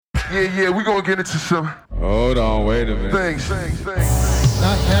Yeah, we gonna get into some. Hold on, wait a minute. Thanks.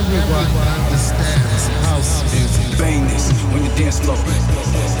 Not everyone understands house music. Bang this when you dance slow.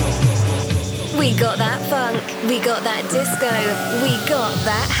 We got that funk, we got that disco, we got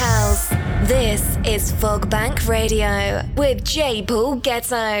that house. This is Fogbank Radio with J. Paul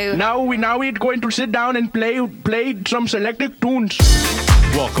Getto. Now we're going to sit down and play some selected tunes.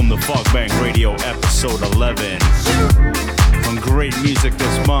 Welcome to Fogbank Radio episode 11. From great music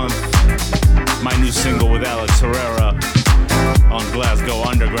this month, my new single with Alex Herrera on Glasgow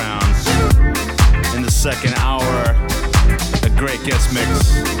Underground. In the second hour, a great guest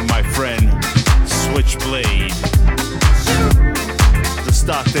mix with my friend SWITCHBLADE. To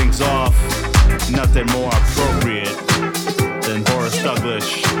start things off, nothing more appropriate than Boris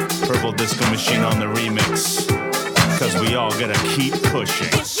Douglas, Purple Disco Machine on the remix. Cause we all gotta keep pushing.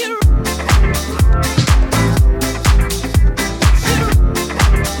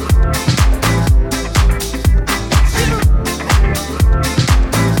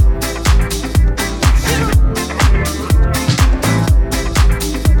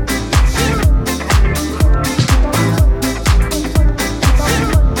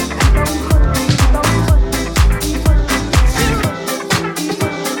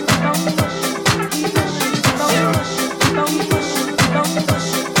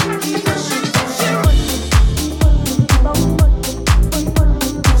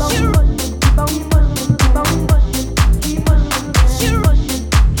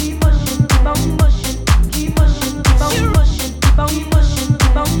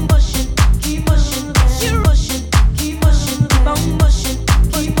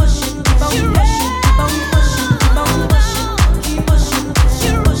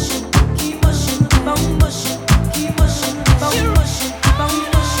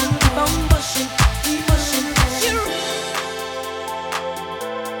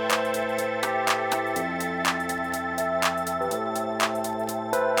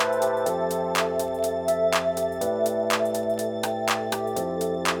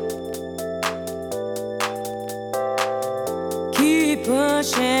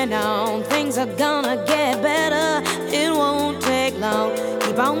 Pushing on, things are gonna get better. It won't take long.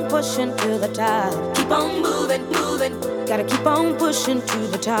 Keep on pushing to the top. Keep on moving. Gotta keep on pushing to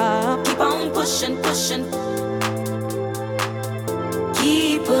the top. Keep on pushing.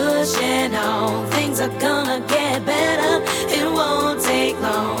 Keep pushing on, things are gonna get better. It won't take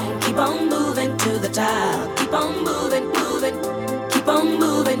long. Keep on moving to the top. Keep on moving. Keep on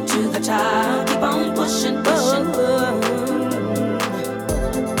moving to the top. Keep on pushing. Keep on pushing.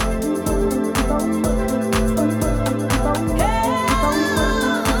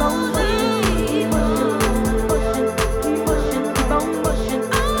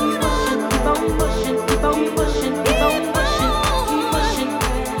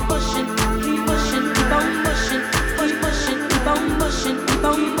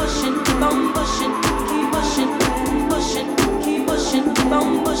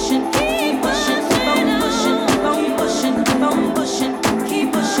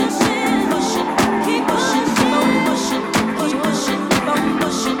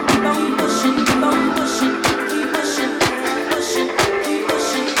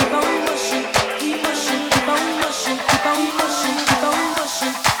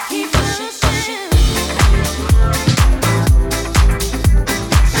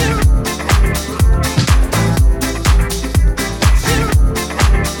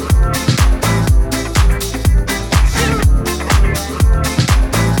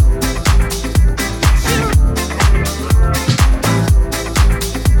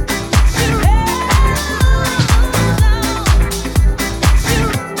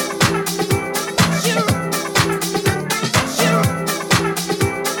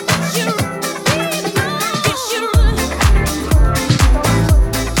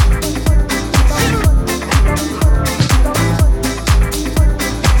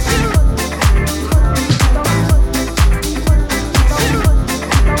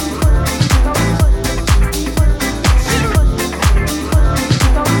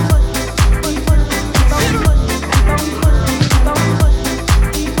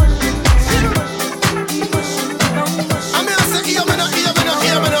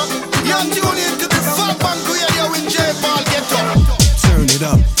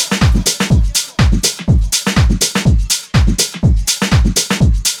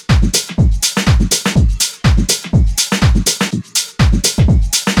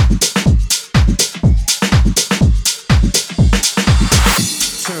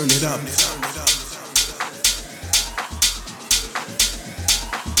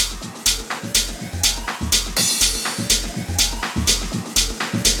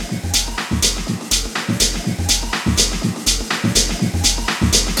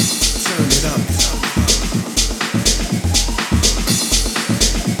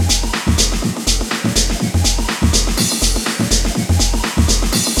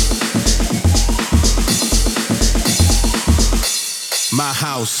 My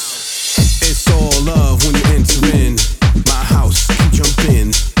house, it's all love when you enter in. My house, you jump in.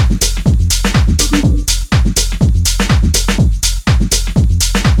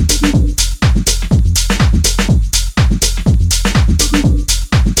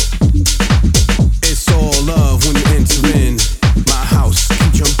 It's all love when you enter in. My house,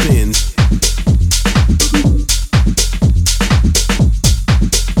 you jump in.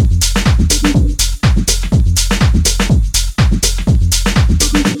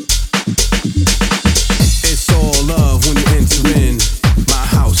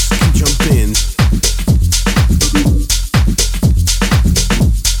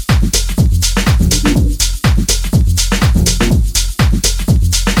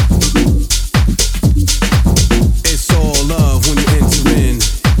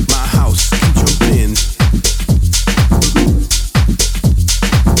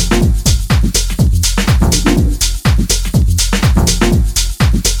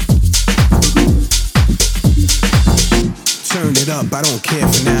 I don't care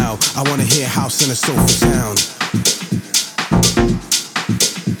for now. I wanna hear house and a soulful sound.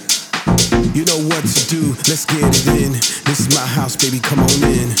 You know what to do, let's get it in. This is my house, baby, come on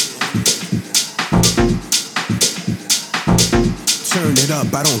in. Turn it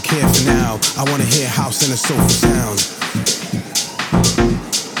up, I don't care for now. I wanna hear house and a soulful sound.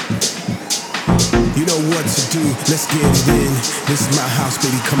 You know what to do, let's get it in. This is my house,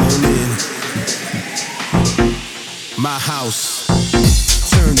 baby, come on in. My house,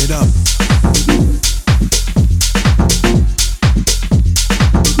 turn it up.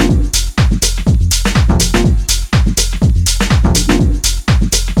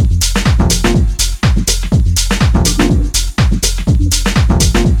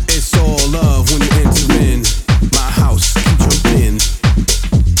 It's all love when you enter in. My house, you jump in.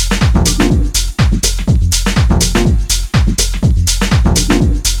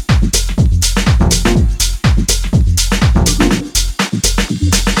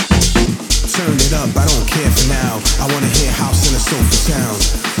 Turn it up, I don't care for now. I wanna hear house and a soulful sound.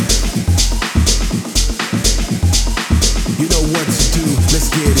 You know what to do, let's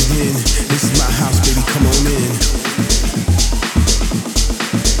get it in. This is my house, baby, come on in.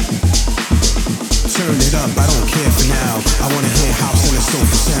 Turn it up, I don't care for now. I wanna hear house and a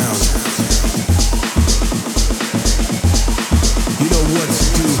soulful sound. You know what to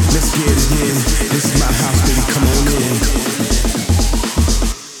do, let's get it in. This is my house, baby, come on in.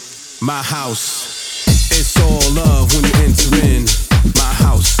 My house, it's all love when you enter in. My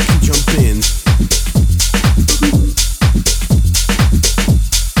house, you jump in.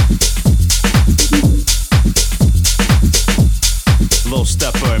 Low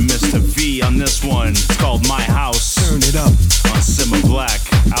Stepper and Mr. V on this one. It's called My House. Turn it up. On Simmer Black,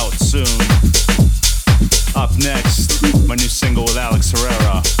 out soon. Up next, my new single with Alex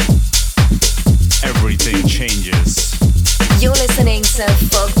Herrera. Everything Changes. You're listening to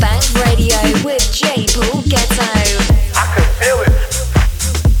Fogbank Radio with J. Paul Getto. I could feel it.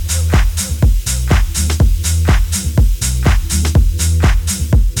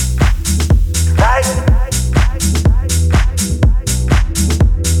 Right?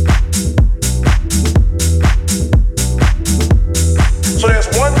 So there's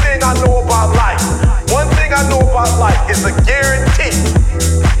one thing I know about life. One thing I know about life is a guarantee.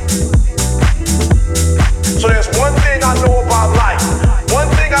 So there's one thing I know about life. One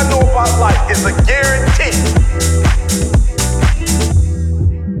thing I know about life is a guarantee.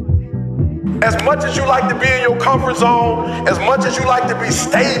 As much as you like to be in your comfort zone, as much as you like to be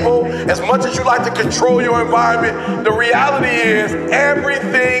stable, as much as you like to control your environment, the reality is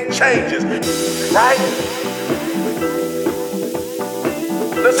everything changes, right?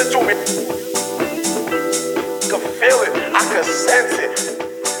 Listen to me. I can feel it. I can sense it.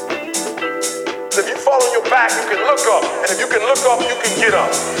 If you fall on your back, you can look up. And if you can look up, you can get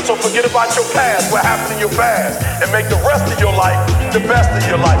up. So forget about your past, what happened in your past, and make the rest of your life the best of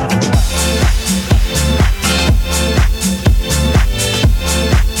your life.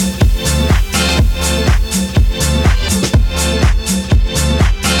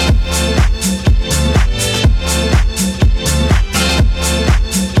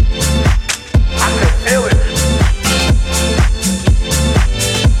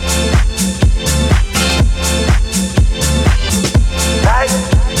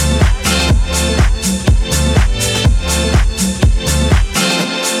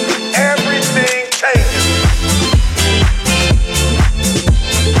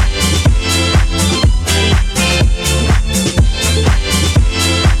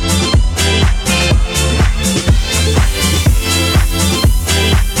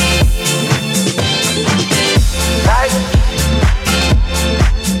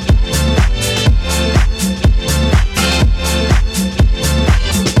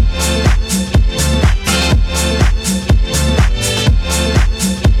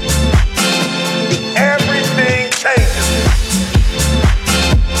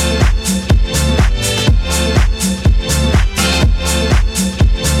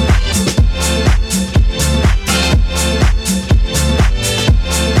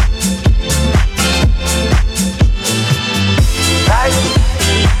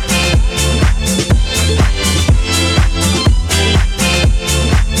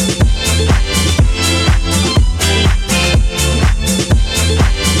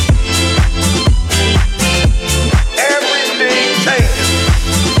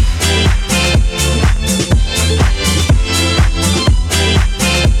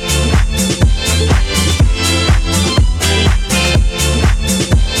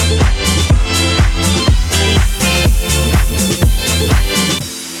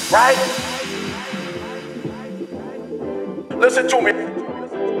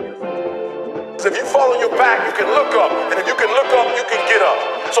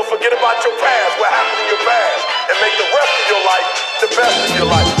 So forget about your past, what happened in your past, and make the rest of your life the best of your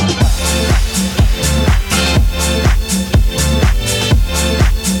life.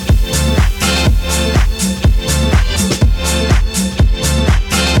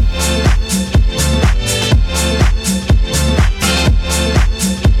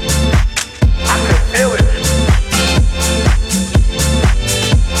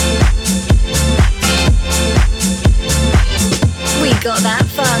 We got that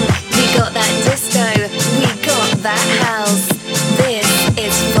funk, we got that disco, we got that house. This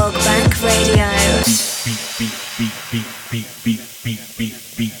is Fogbank Radio.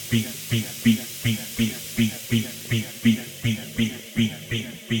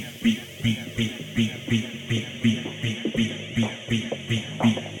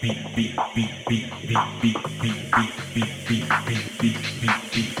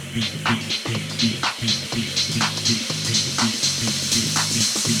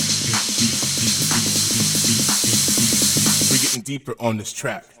 Deeper on this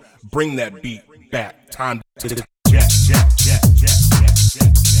track, bring that beat back. Time to jack, jack, jack, jack, jack, jack, jack.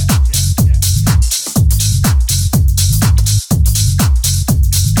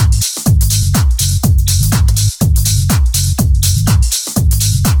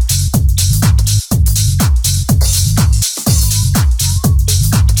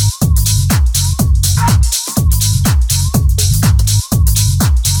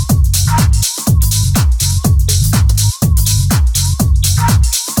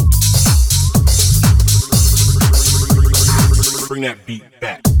 Bring that beat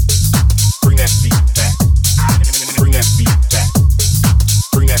back. Bring that beat back. Bring that beat back.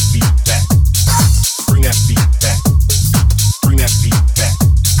 Bring that beat back. Bring that beat back. Bring that beat back.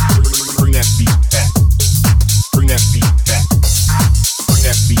 Bring that beat back. Bring that beat back. Bring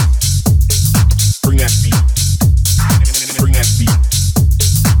that beat. Bring that beat. Bring that beat.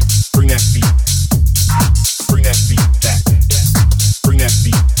 Bring that beat. Bring that beat back. Bring that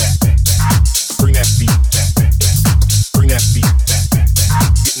beat back. Bring that beat back. Bring that beat back.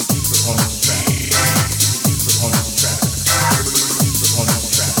 Getting deeper on this track. Deeper on this track. Deeper on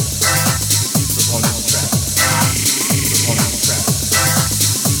this track. Deeper on this track. Deeper on this track. Deeper on this track.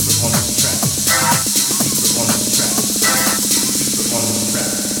 Deeper on this track. Deeper on this track.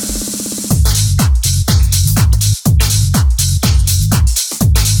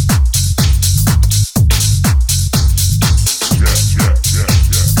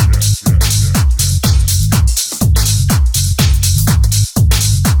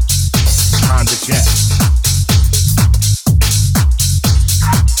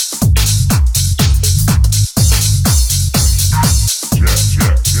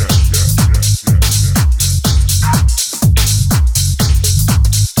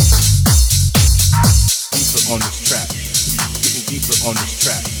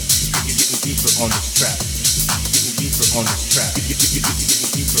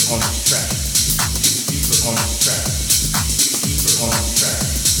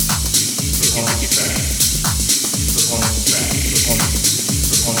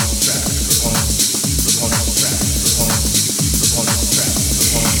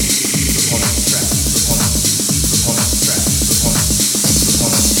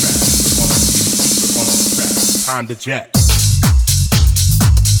 Time to jet.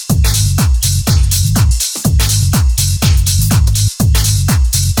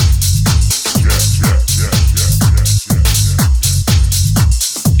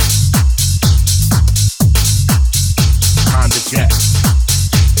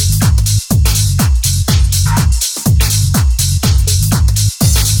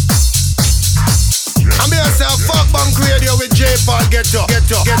 Getto,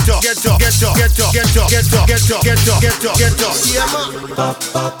 Getto, Getto, Getto, Getto, Getto, Getto, Getto, Getto, Getto, Getto, Getto. Yeah,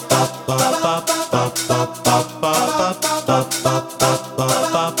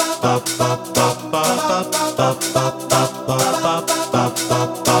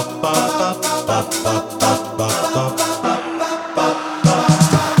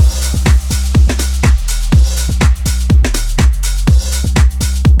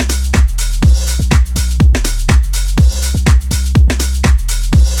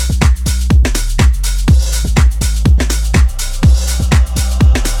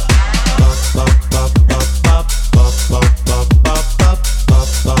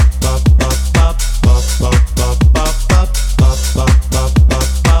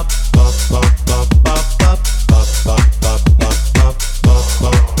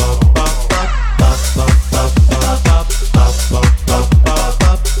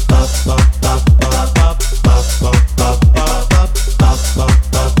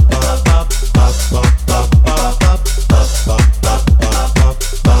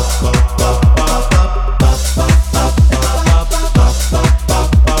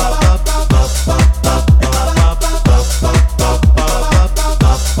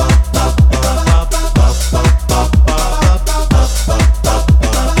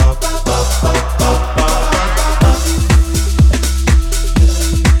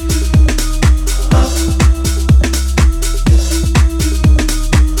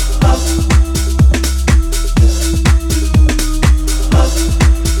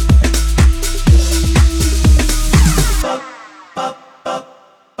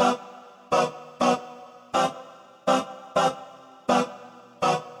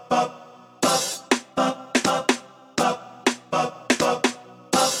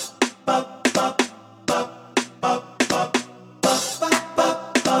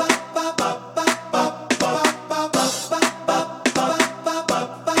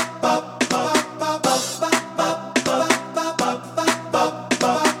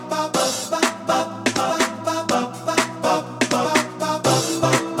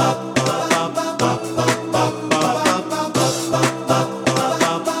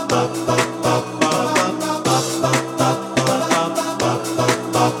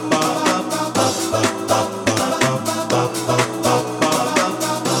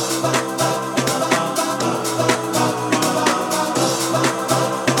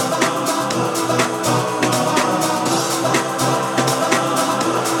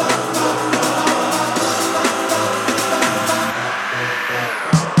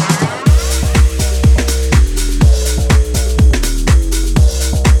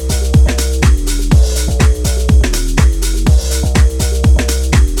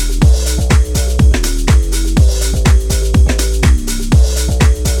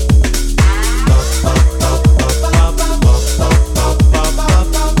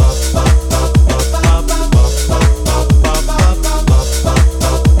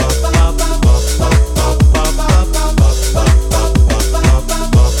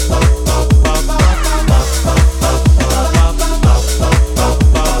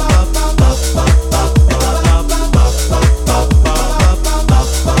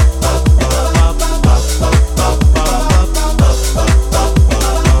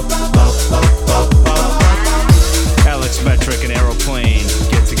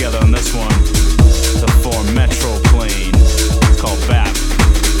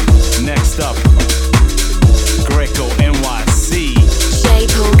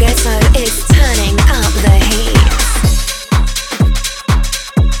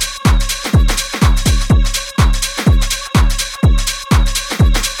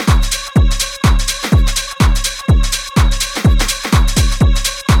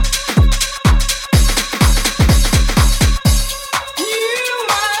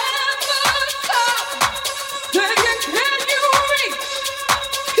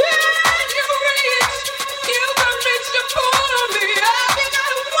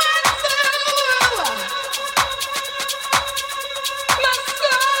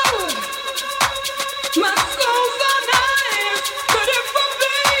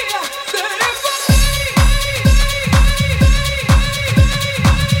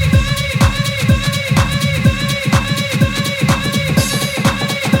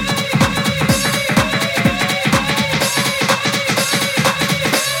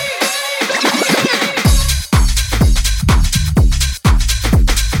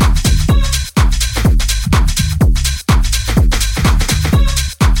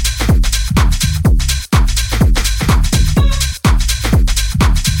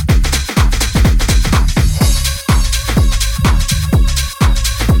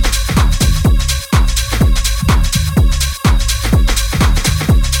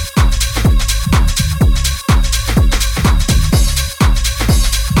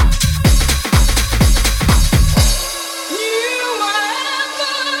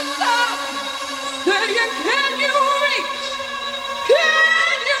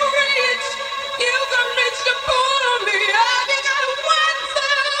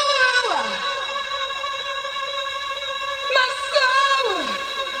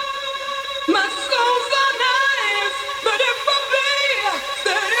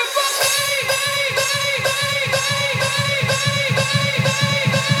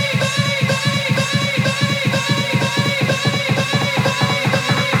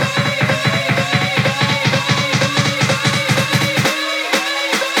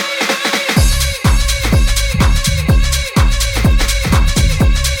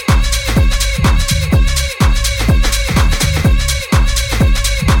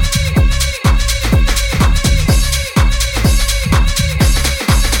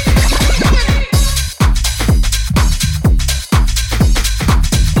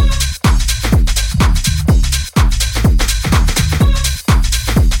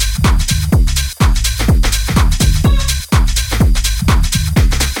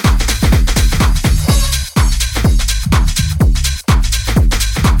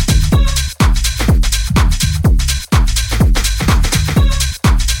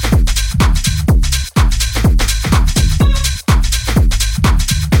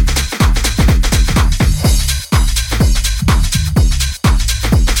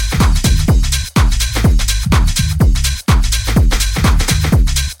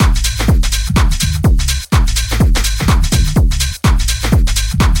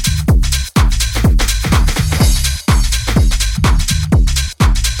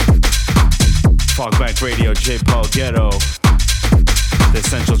 Fogbank Radio, J. Paul Getto. The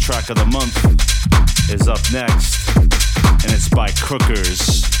essential track of the month is up next, and it's by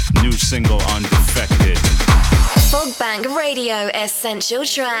Crooker's new single Undefected. Fogbank Radio Essential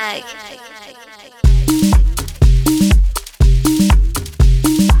Track.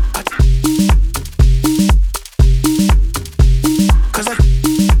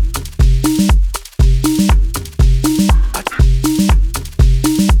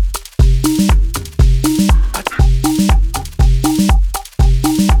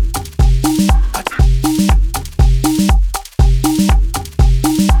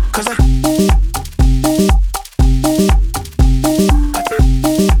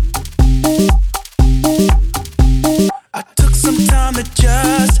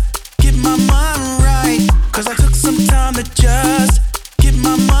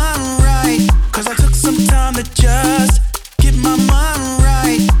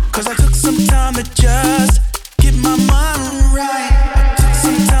 just get my mind right. I took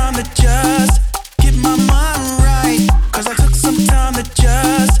some time to just get my mind right. Cause I took some time to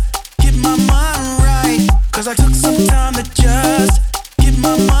just get my mind right. Cause I took some time to just get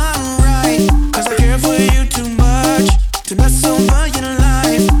my mind right. Cause I care for you too much to mess over your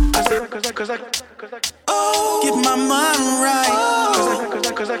life. Cause I oh, get my mind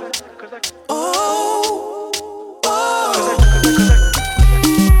right. Cause I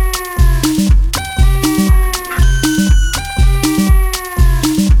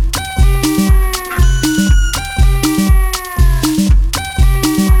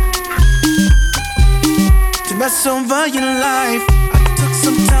mess over your life. I took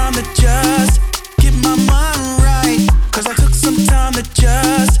some time to just get my mind right. Cause I took some time to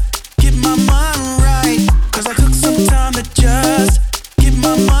just get my mind right. Cause I took some time to just get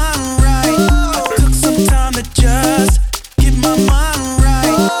my mind right. I took some time to just get my mind right.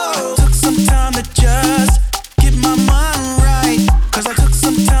 I took some time to just get my mind right. Cause I took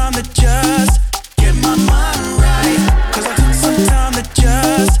some time to just get my mind right. Cause I took some time to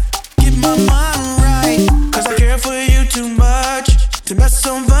just get my mind right. Cause I care for you too much to mess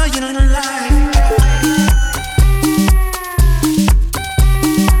over your life.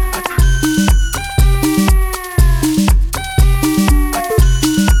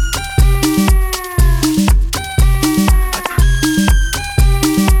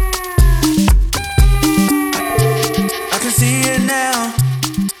 I can see it now,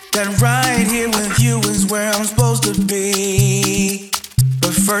 that right here with you is where I'm supposed to be.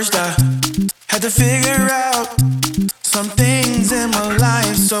 But first I had to figure out some things in my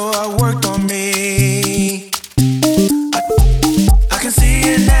life, so I worked on me. I can see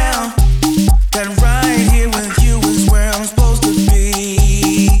it now, that right here with you is where I'm supposed to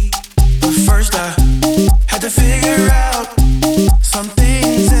be. But first I had to figure out some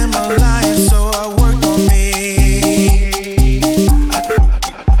things in my life, so I worked on me.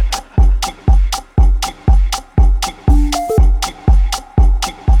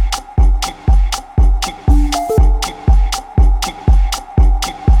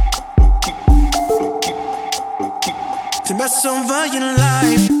 To mess over your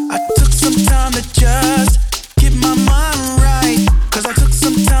life, I took some time to just get my mind right. Cause I took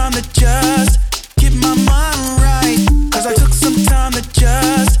some time to just get my mind right. Cause I took some time to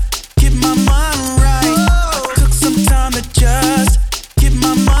just get my mind right. I took some time to just get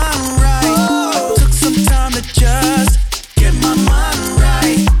my mind right. I took some time to just get my mind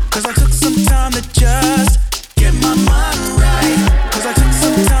right. Cause I took some time to just get my mind right. Cause I took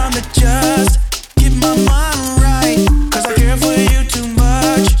some time to just get my mind right. Cause I care for you too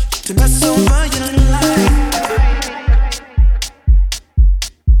much to mess over your life.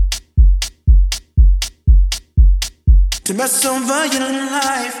 To mess over your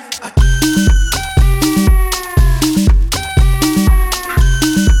life.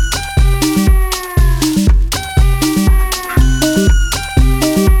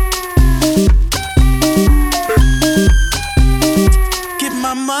 Get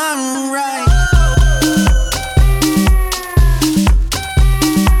my mind right.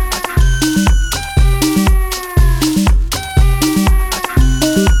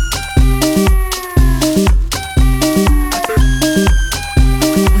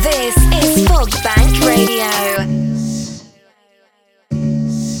 This is Fogbank Radio.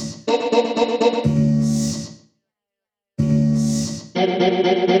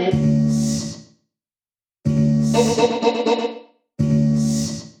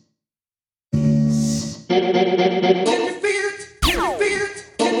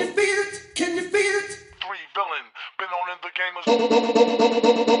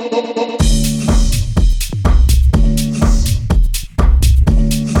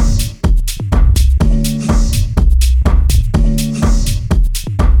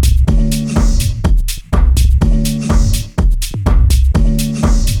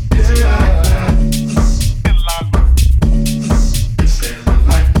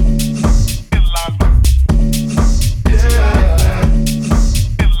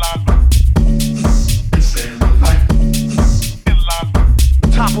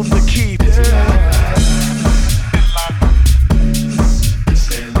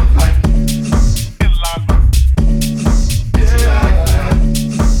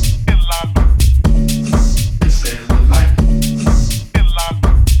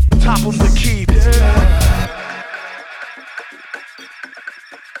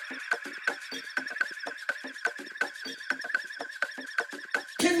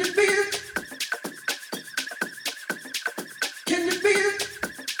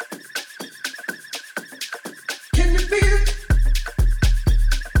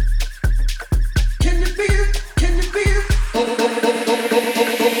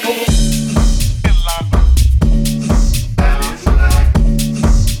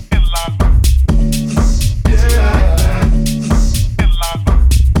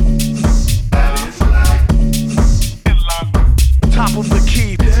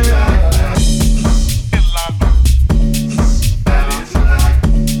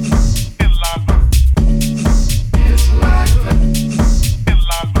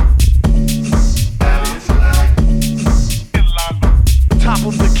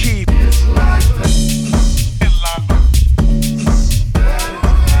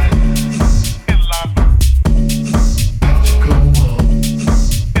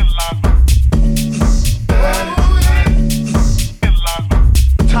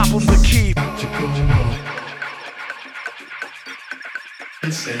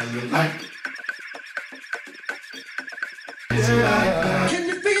 Can you feel it?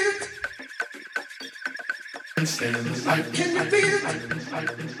 Can you feel it?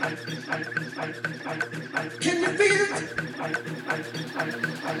 Can you feel it?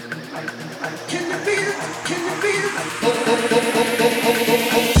 Can you feel it? Can you feel it?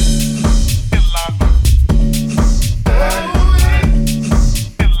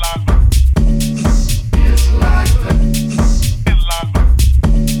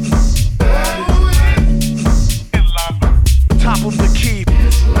 Top of the key.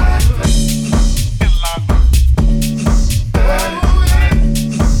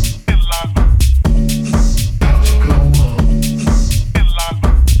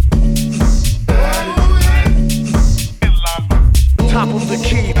 Top of the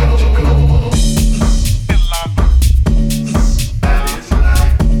key.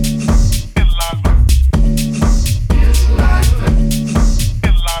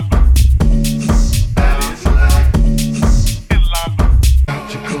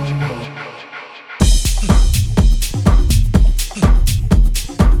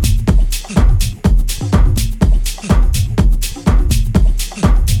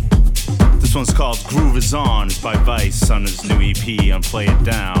 This one's called Groove Is On. It's by Vice on his new EP on Play It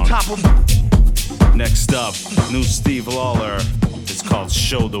Down. Next up, new Steve Lawler. It's called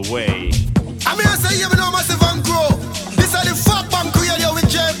Show the Way. I'm here to say you know massive and grow. This is the Fogbank radio with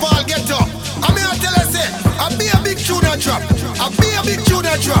J. Paul Getto. I'm here to tell you say, I'll be a big tune and drop. I'll be a big tune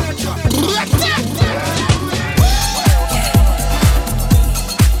and drop.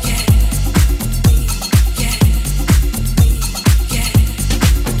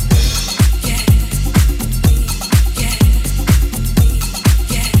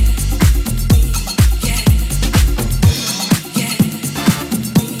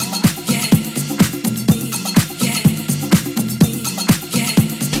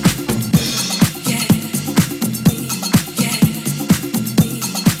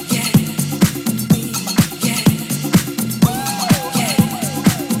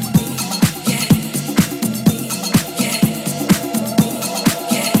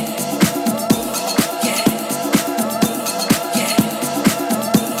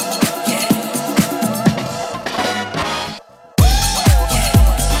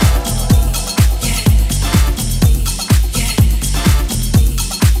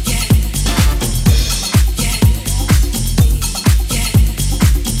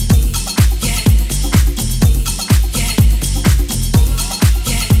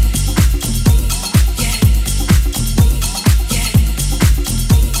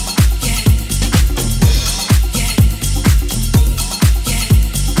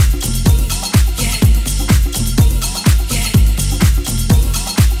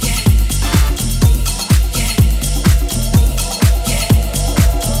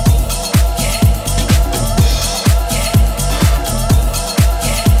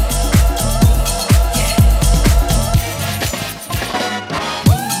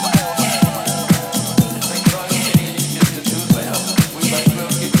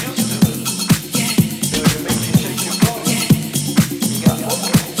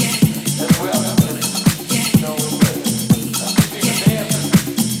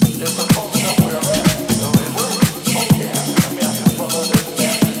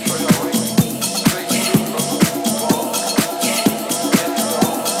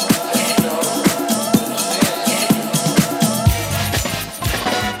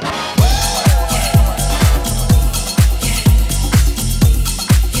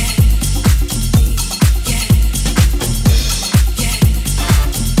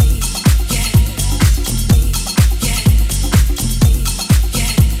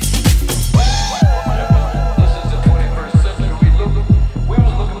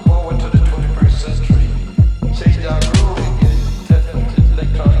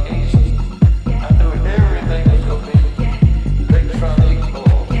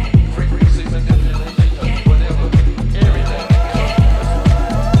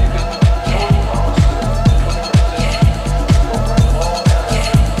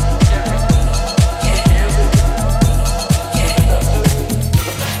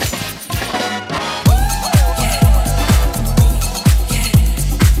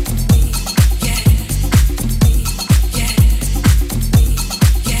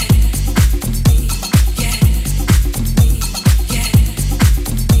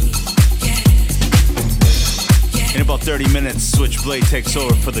 about 30 minutes, Switchblade takes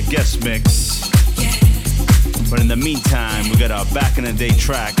over for the guest mix. But in the meantime, we got our back in the day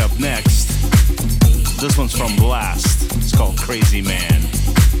track up next. This one's from Blast. It's called Crazy Man,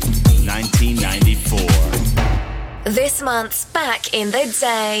 1994. This month's Back in the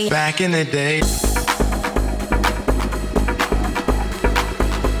Day. Back in the day.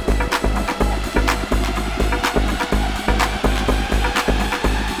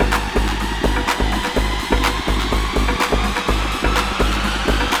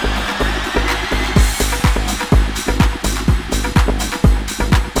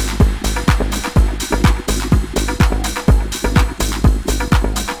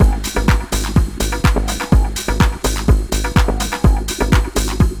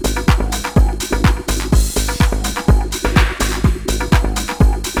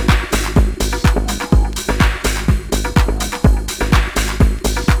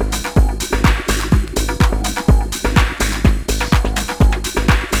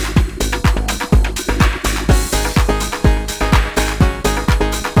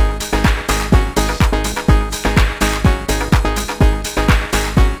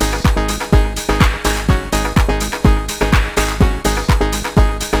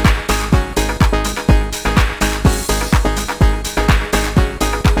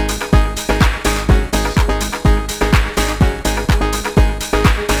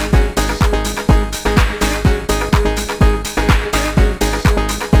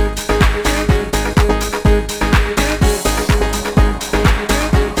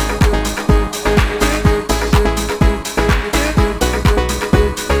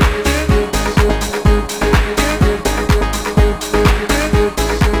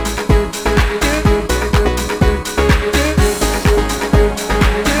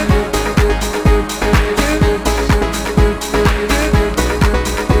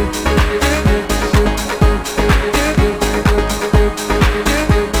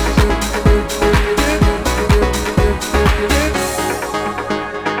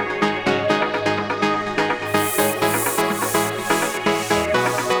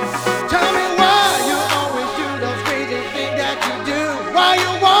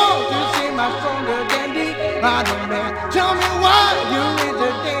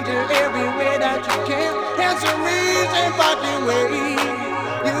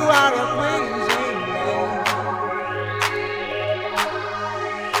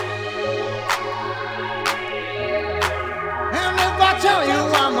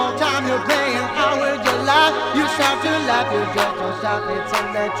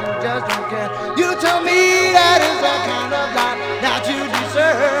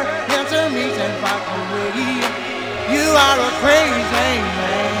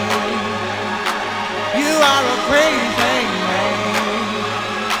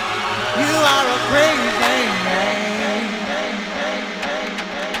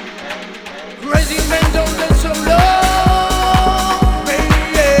 Crazy men don't live so long.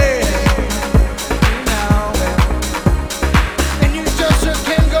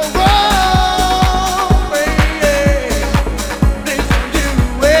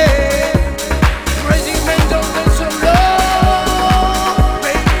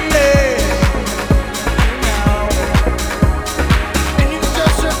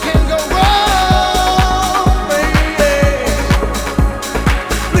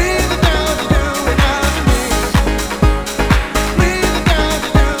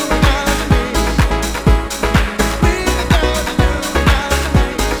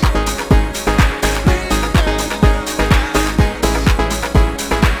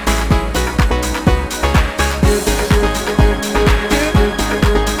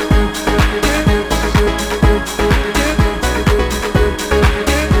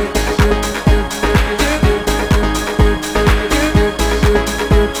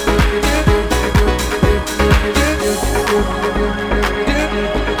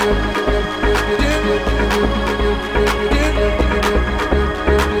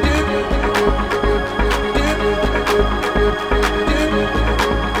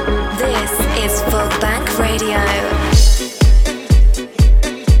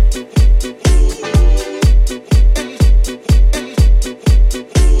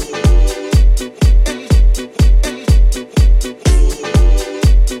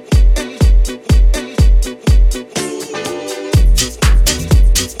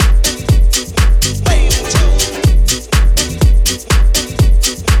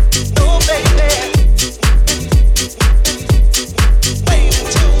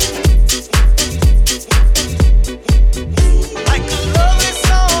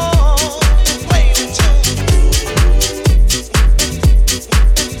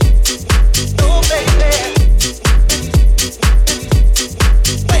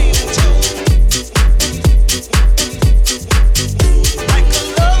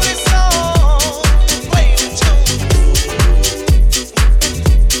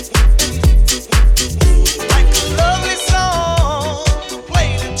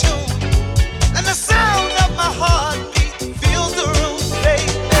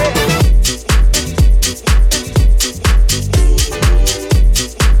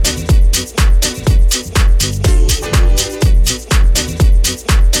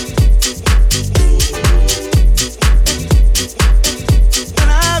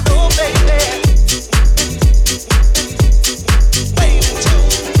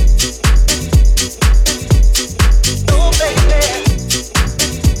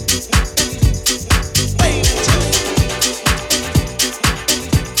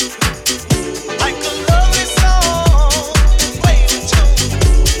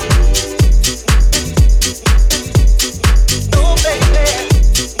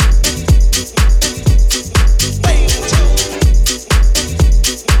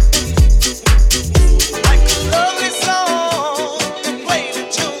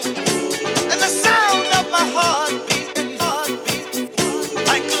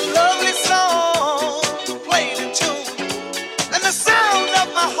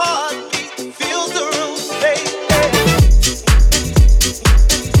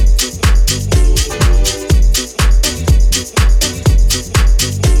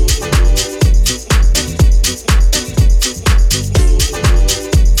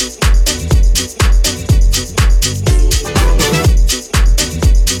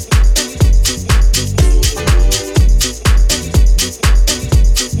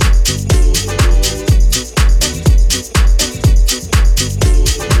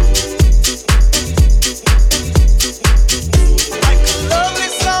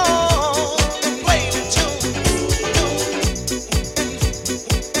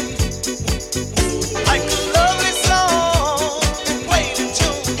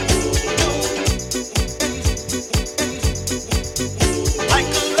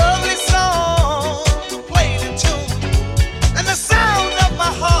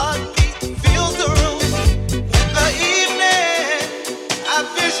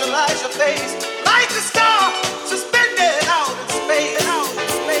 lies your face like a star suspended out in space.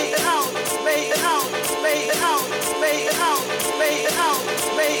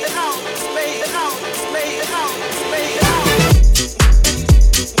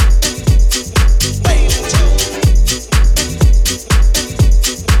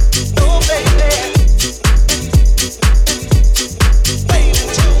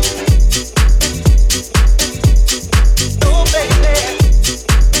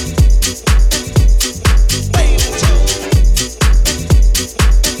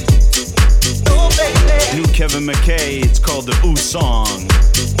 Kevin McKay, it's called the Ooh Song.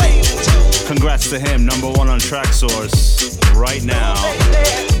 Congrats to him, #1 on Traxsource right now.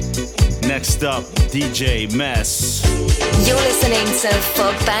 Next up, DJ Mess. You're listening to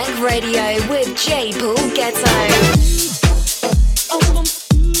Fogbank Radio with J. Paul Getto.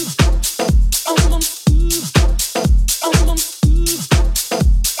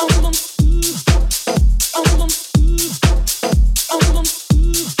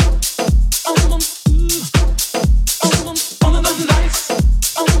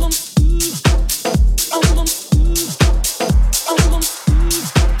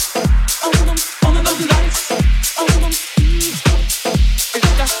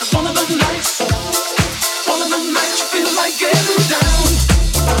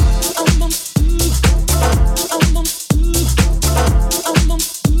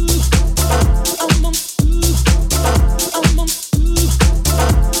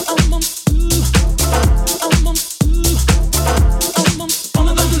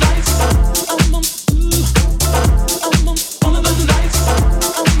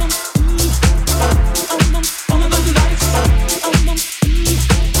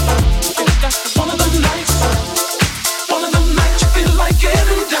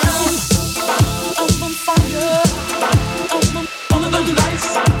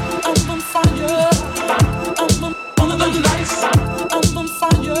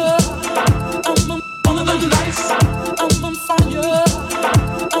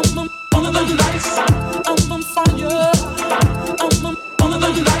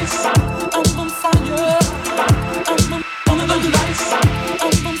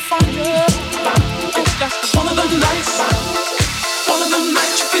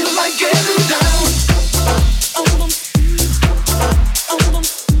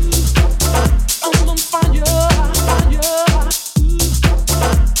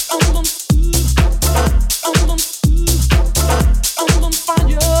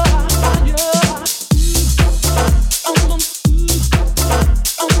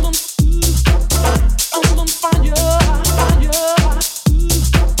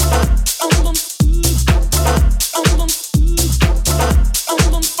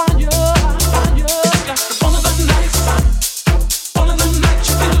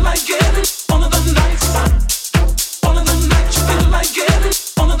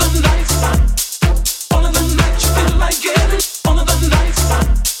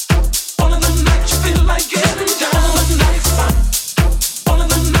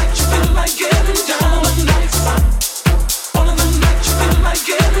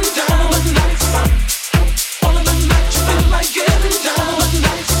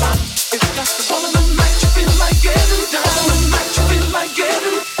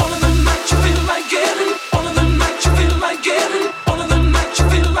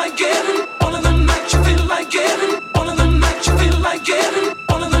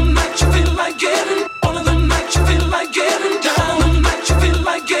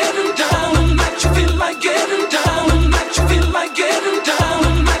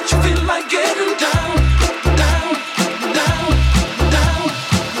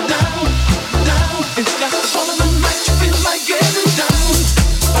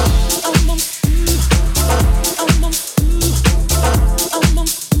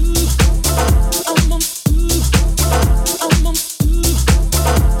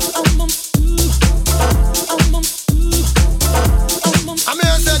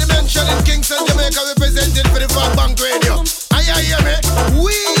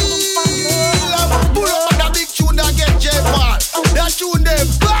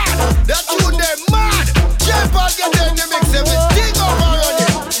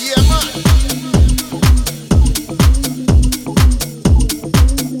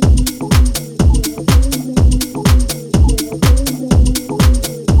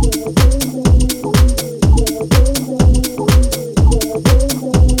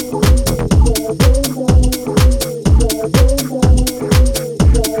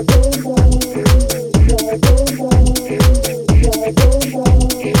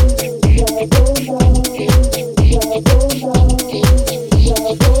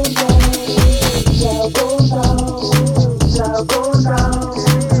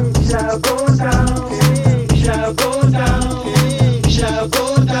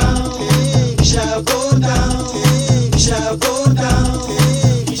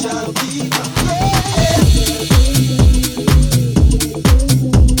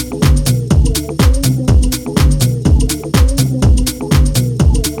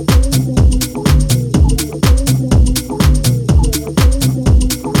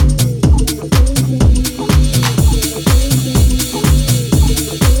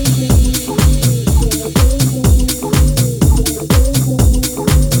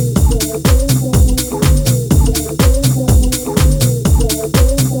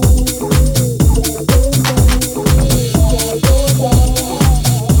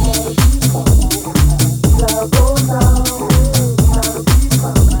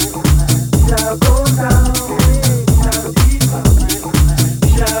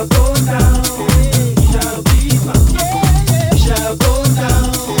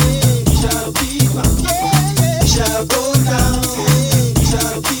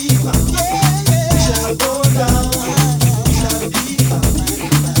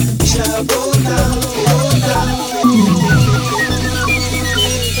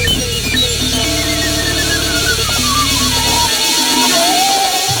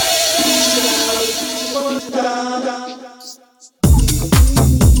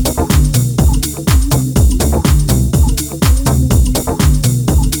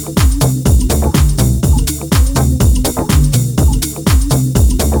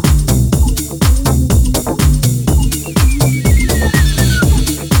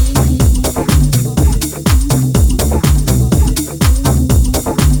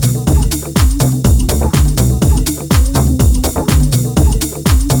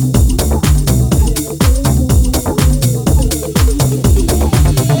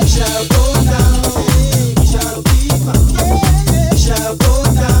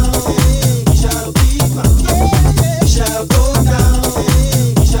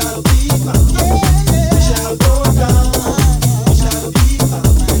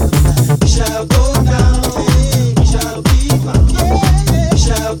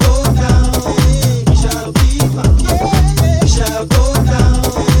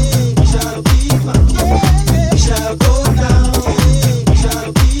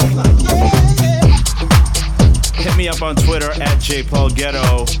 up on Twitter at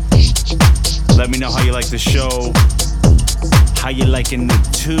JPaulGhetto. Let me know how you like the show, how you liking the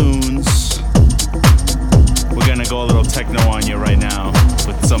tunes. We're gonna go a little techno on you right now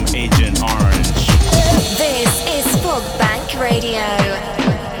with some Agent Orange. This is Fogbank Radio.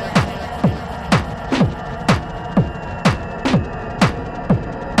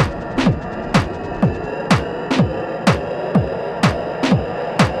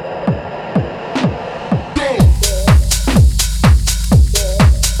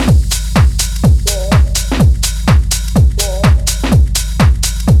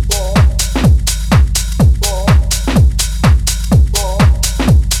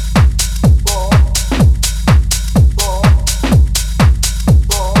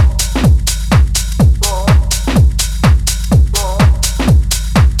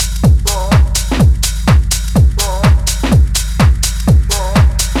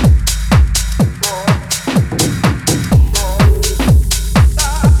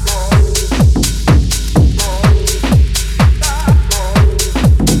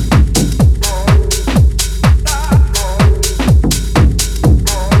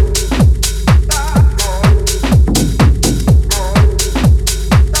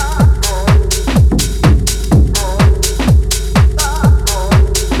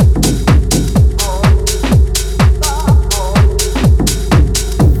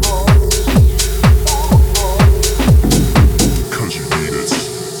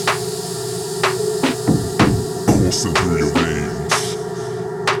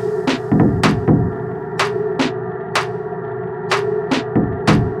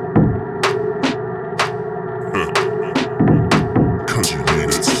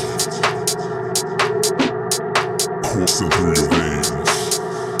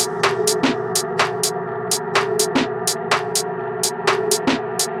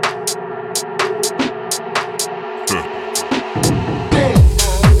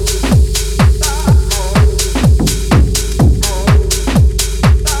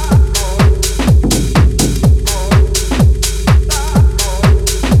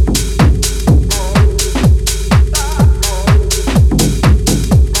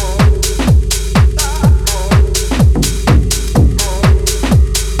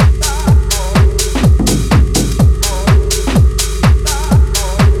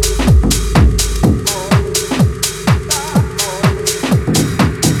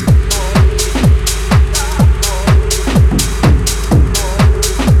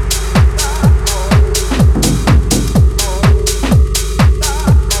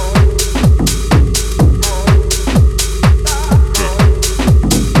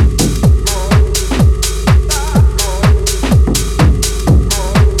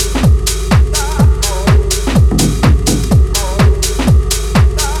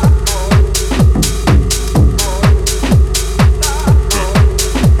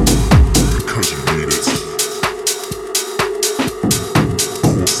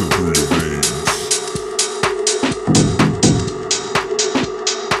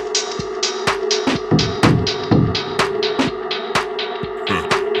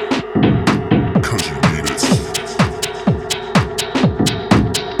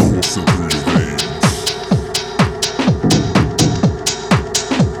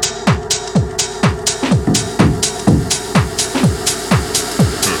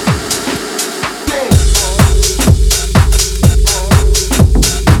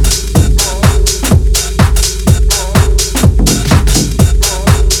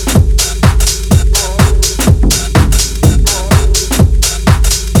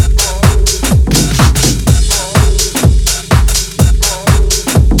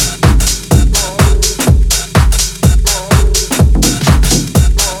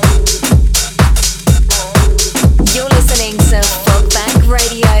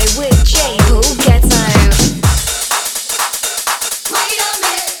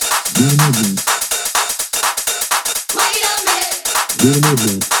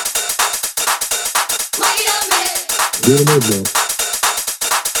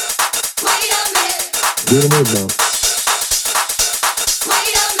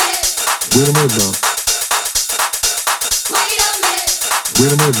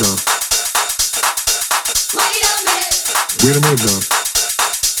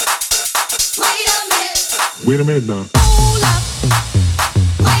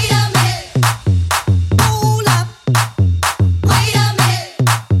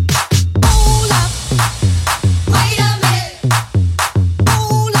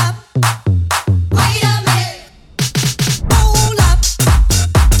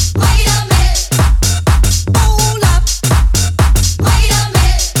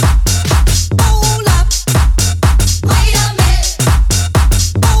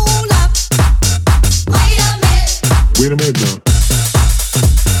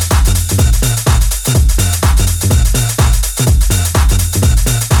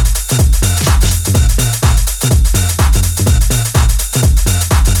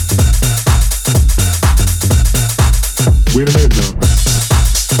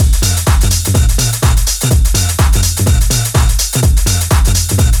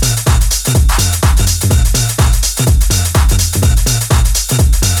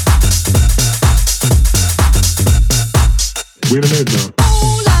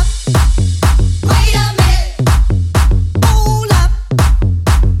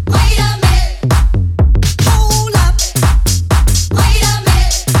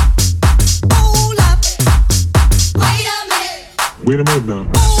 Wait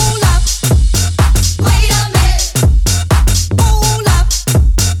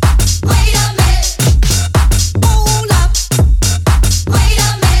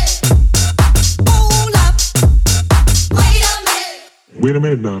a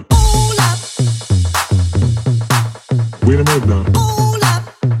minute now. Wait a minute now.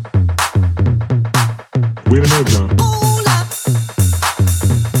 Wait a minute now.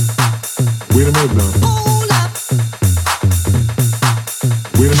 Wait a minute now.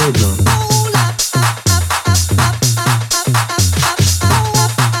 Wait a minute now.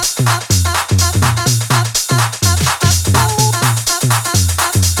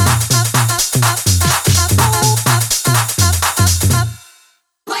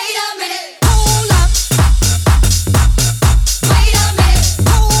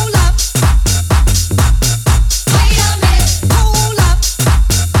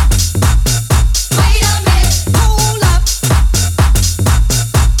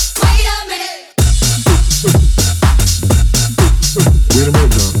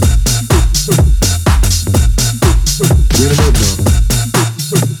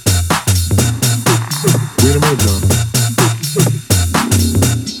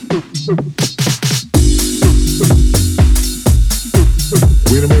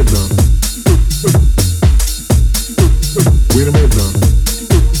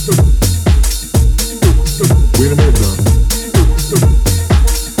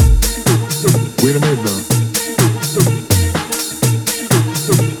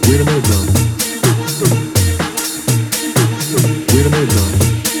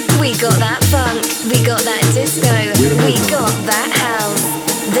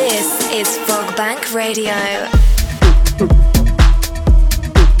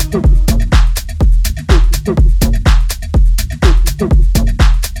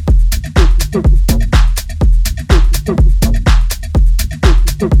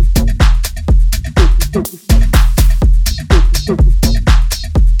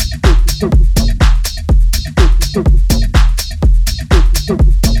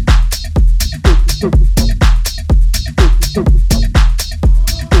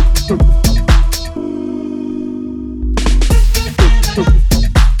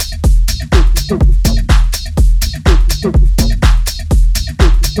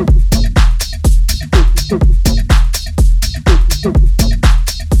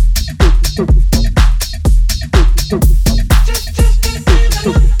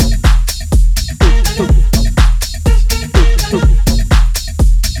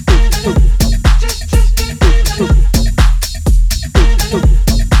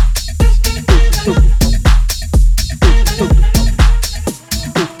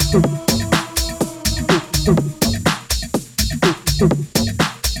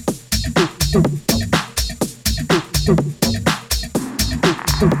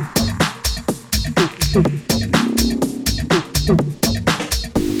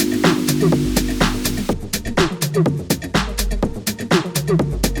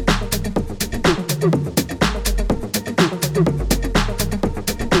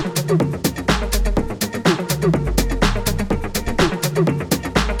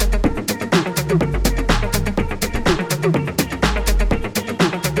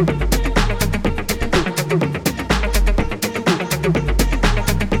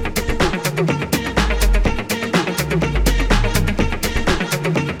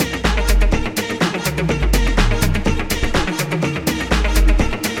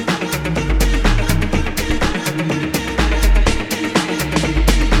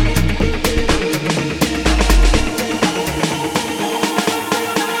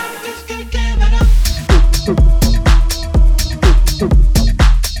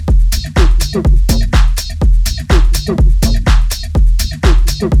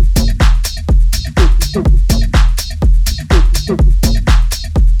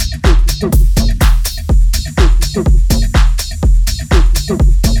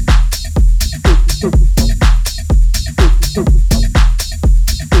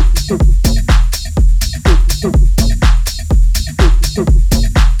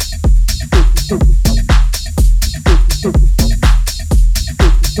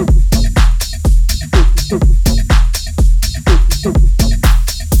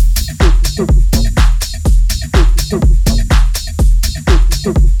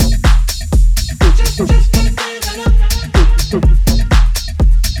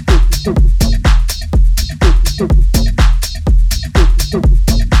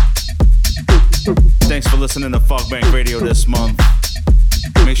 Thanks for listening to Fogbank Radio this month.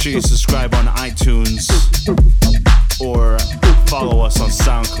 Make sure you subscribe on iTunes or follow us on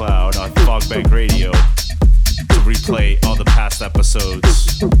SoundCloud on Fogbank Radio to replay all the past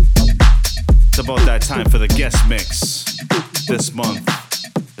episodes. It's about that time for the guest mix. This month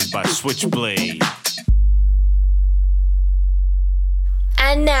is by Switchblade.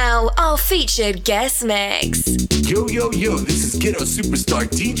 And now, our featured guest mix. Yo, this is Getto superstar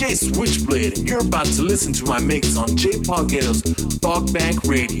DJ Switchblade, and you're about to listen to my mix on J. Paul Getto's Fogbank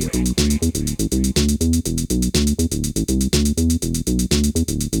Radio.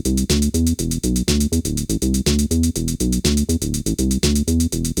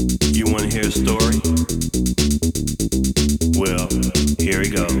 You want to hear a story? Well, here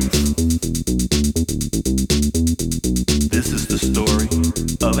it goes. This is the story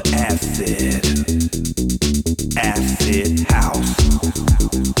of Acid House.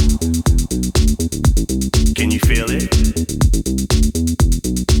 Can you feel it?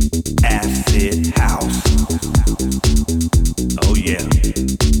 Acid House. Oh yeah.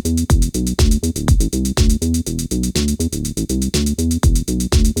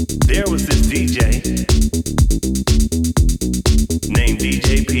 There was this DJ named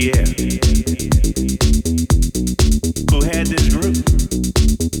DJ Pierre who had this group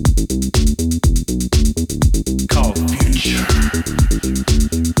called Future,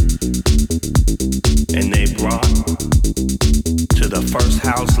 and they brought to the first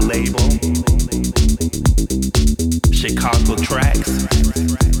house label, Chicago Tracks,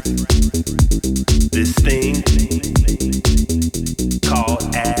 this thing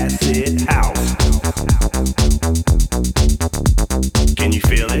called Acid House. Can you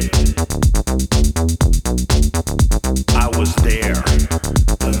feel it? I was there.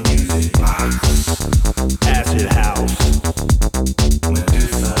 The music box. Acid House.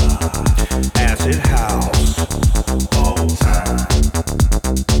 Acid House. All time.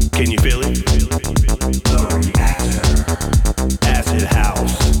 Can you feel it? The reactor. Acid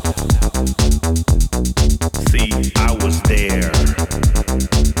House. See, I was there.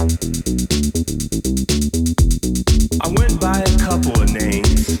 I went by a couple of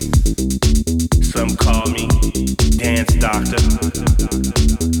names. Some call me Dance Doctor.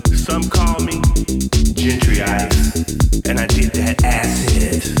 Some call me Gentry Ice. And I did that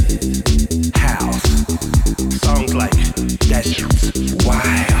Acid House. Songs like That Shit's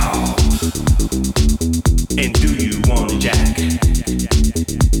Wild and Do You Want a Jack?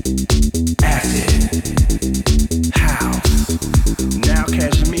 Acid House. Now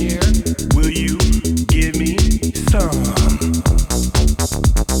Kashmir, will you give me some?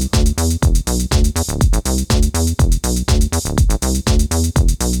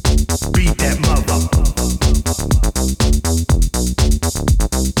 Beat that mother.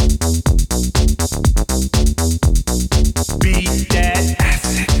 Beat that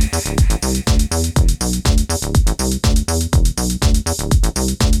acid.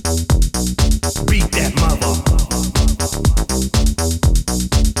 Beat that mother.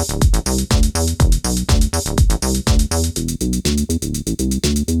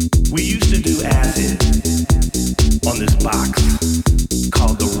 We used to do acid on this box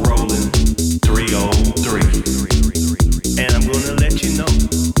called the Rolling 303. And I'm gonna let you know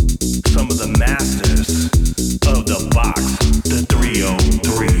some of the masters of the box, the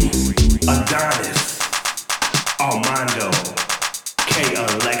 303. Adonis, Armando, K.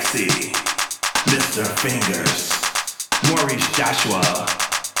 Alexi, Mr. Fingers, Maurice Joshua,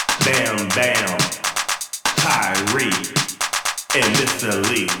 Bam Bam, Tyree, and Mr.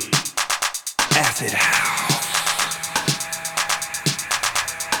 Lee. Acid House.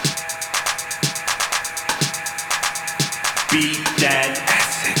 Beat that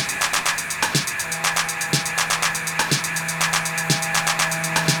acid.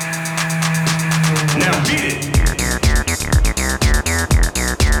 Now beat it.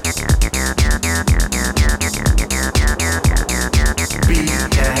 Beat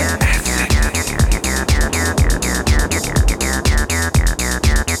that acid. Acid.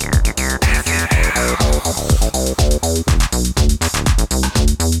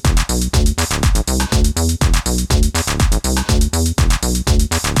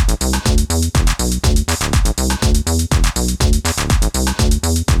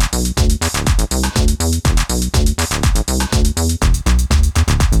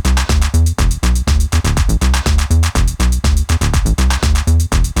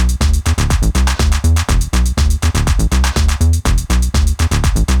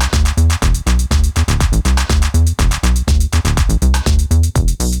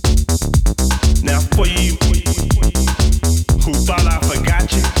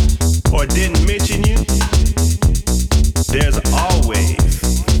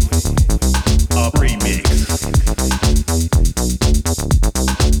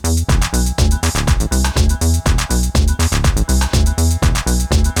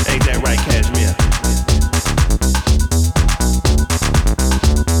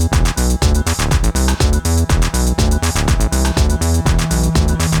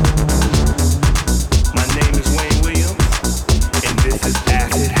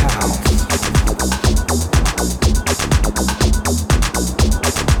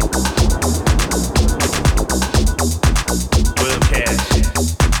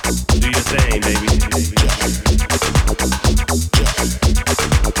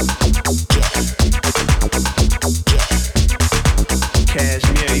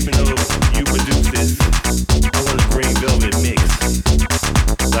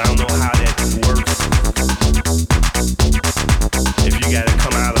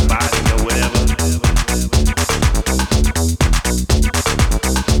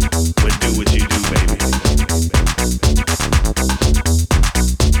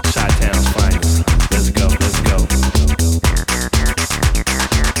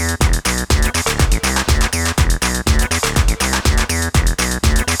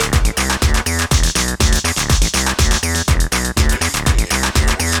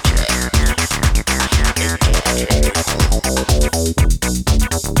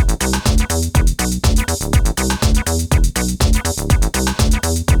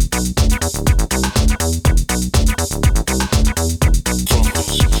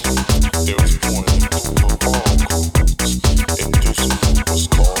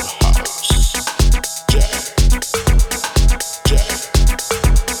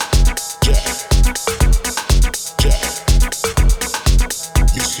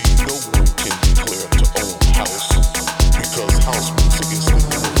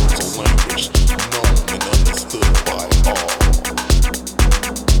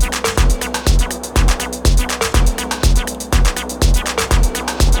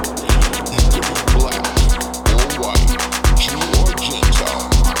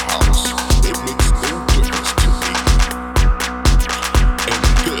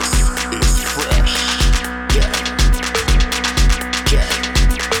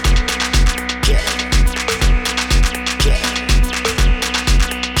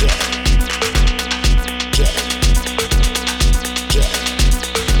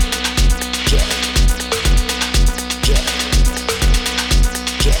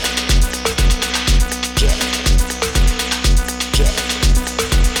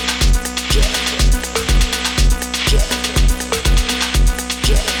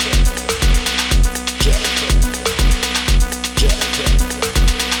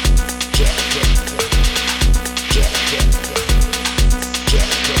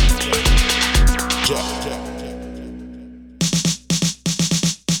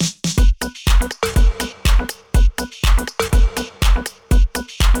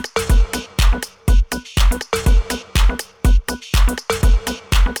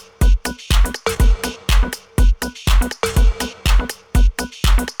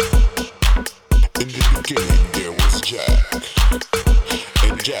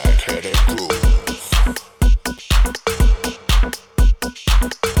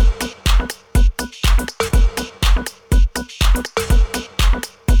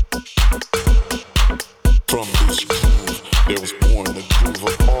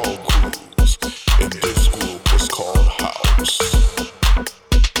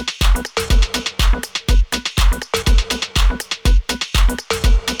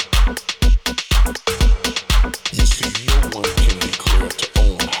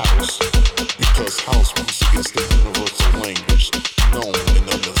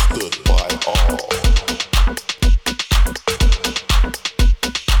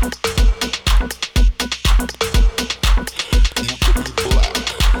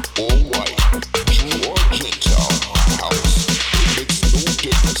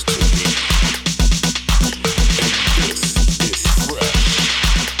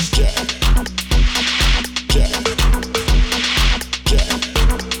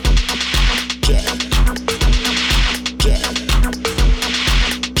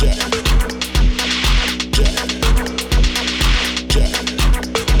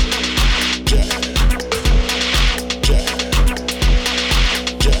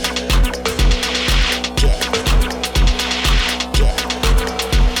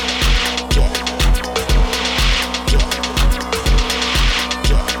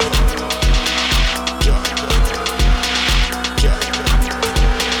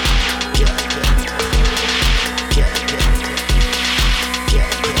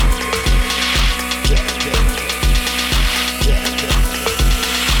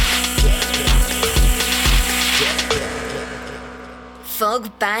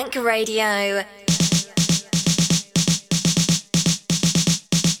 Fogbank Radio.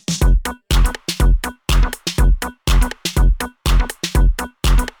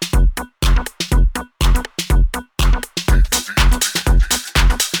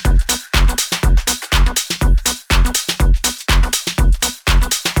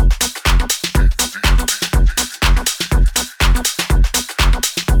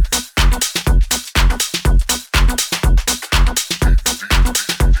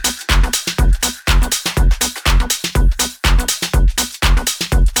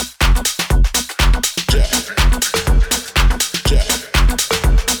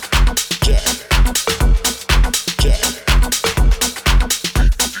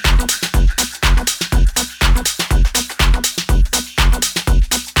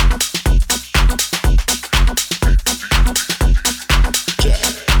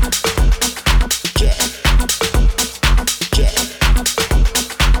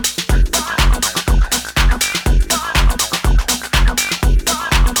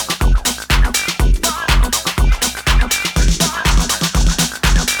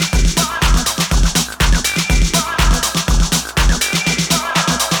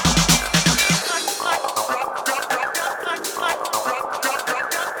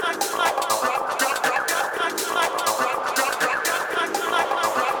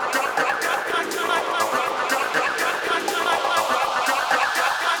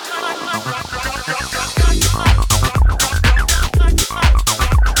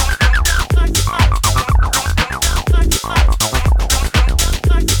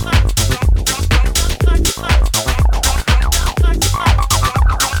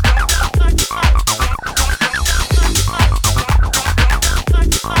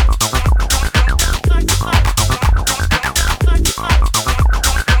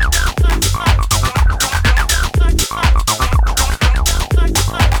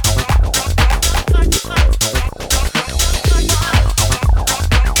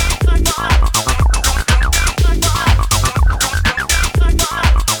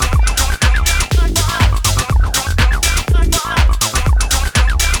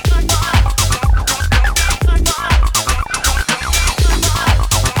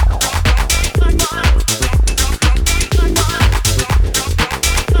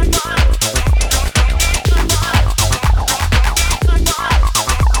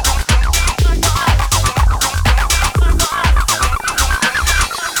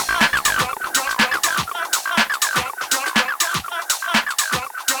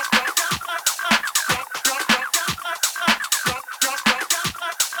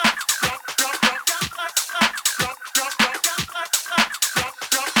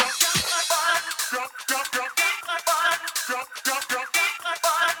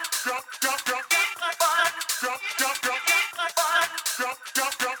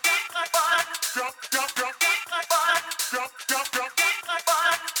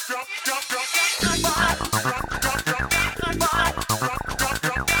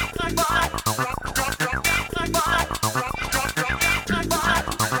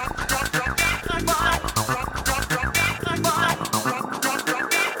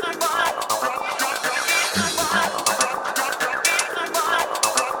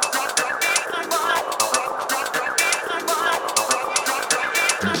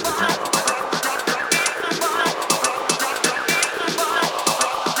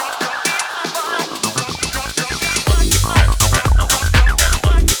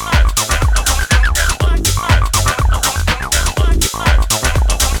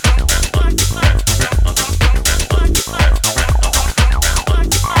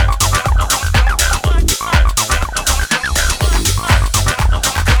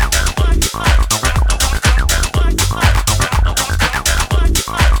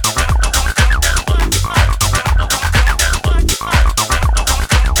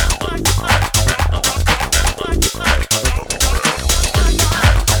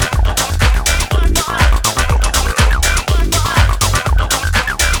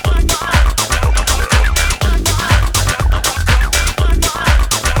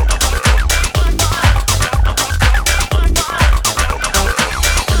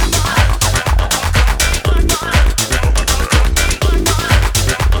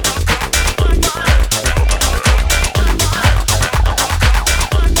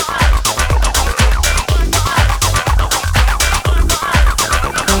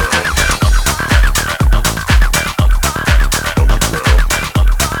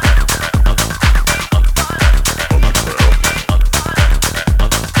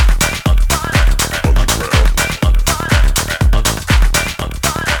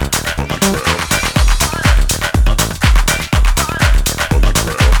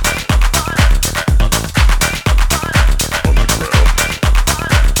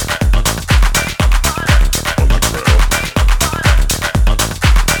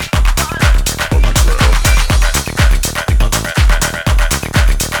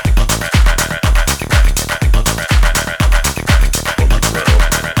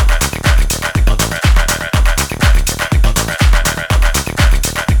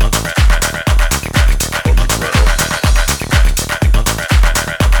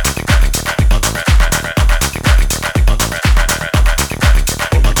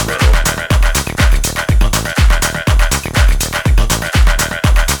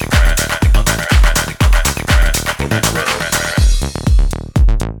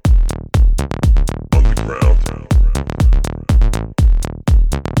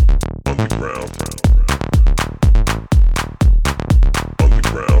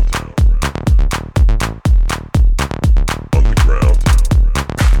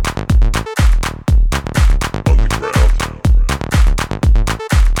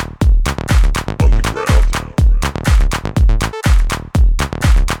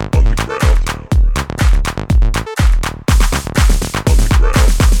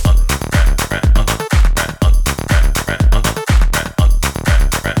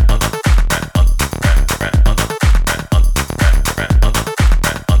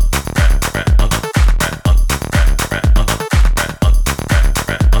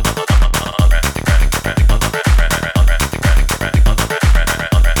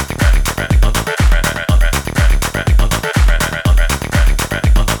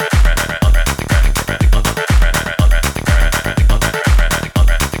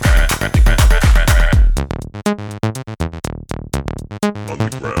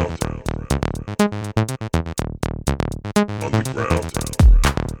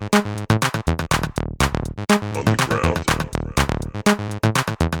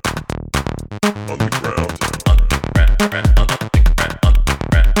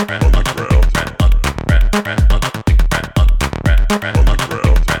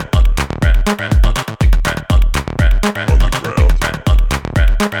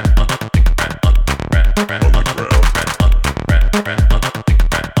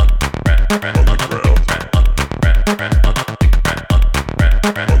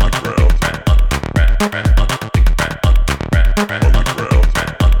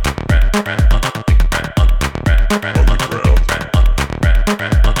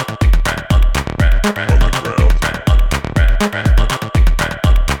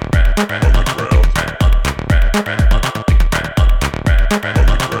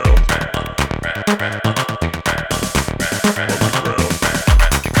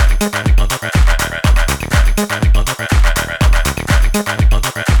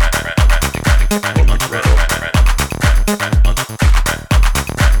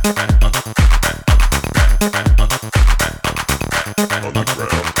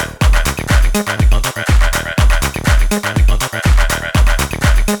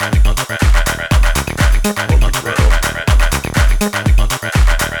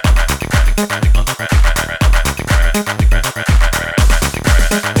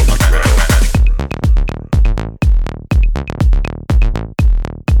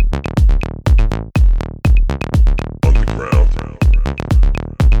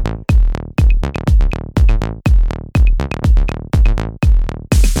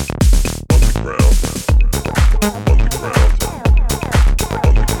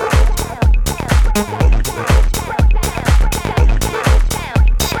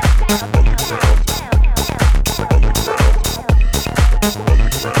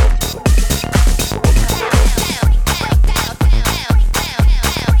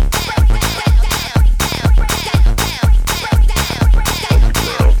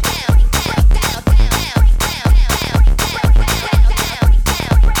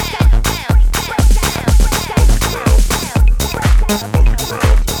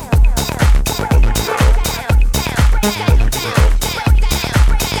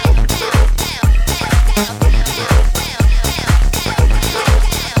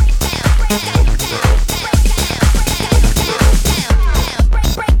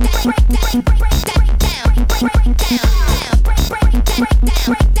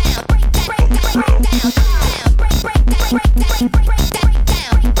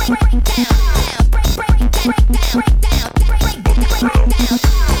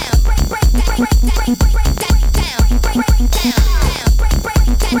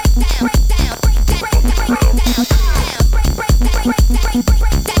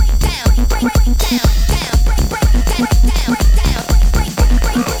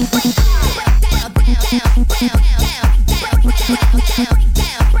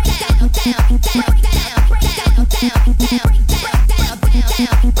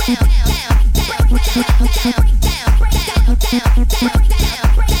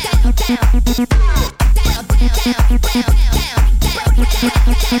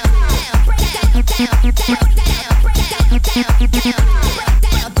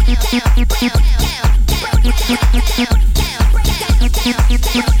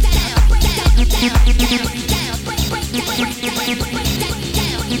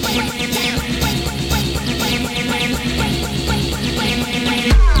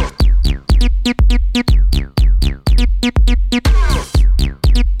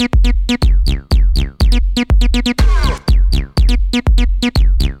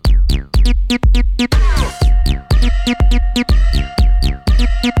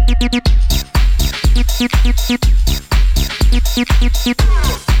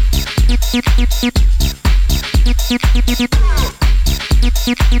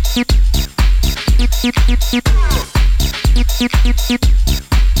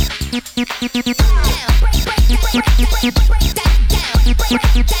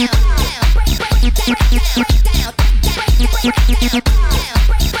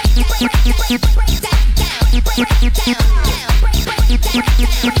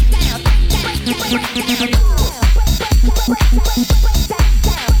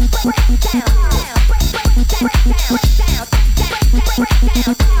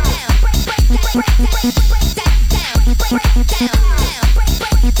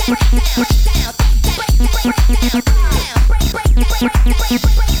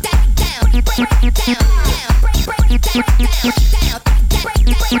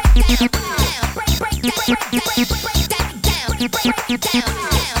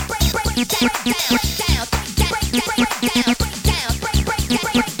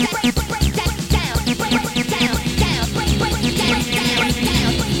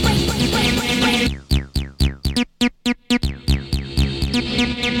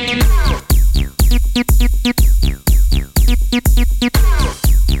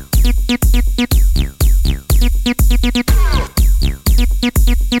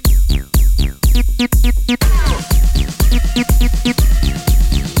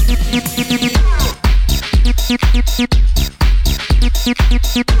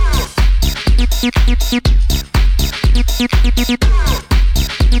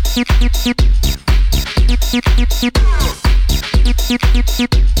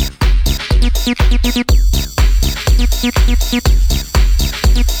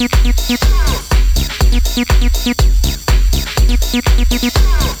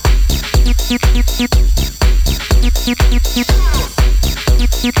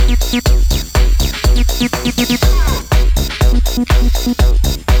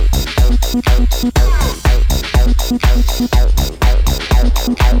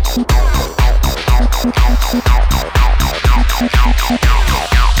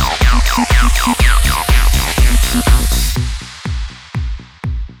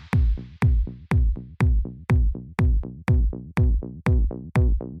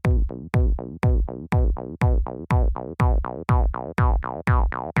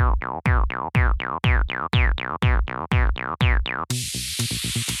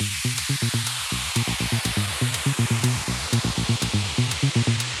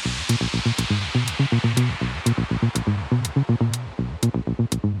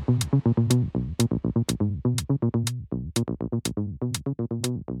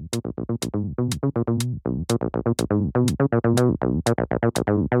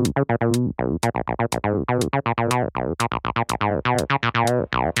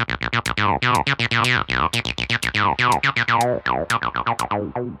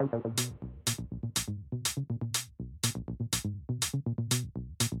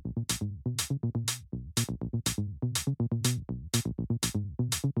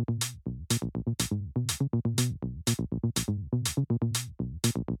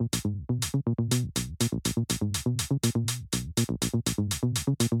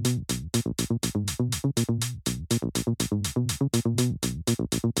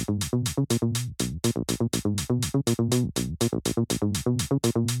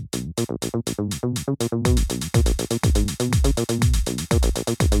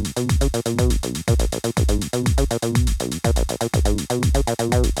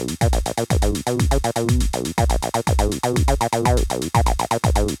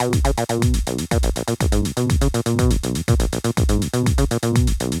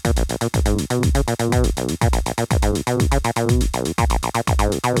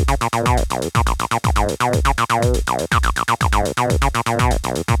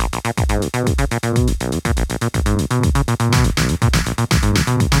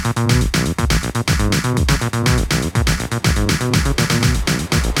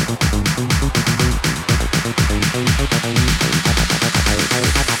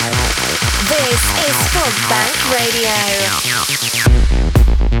 Fogbank Radio.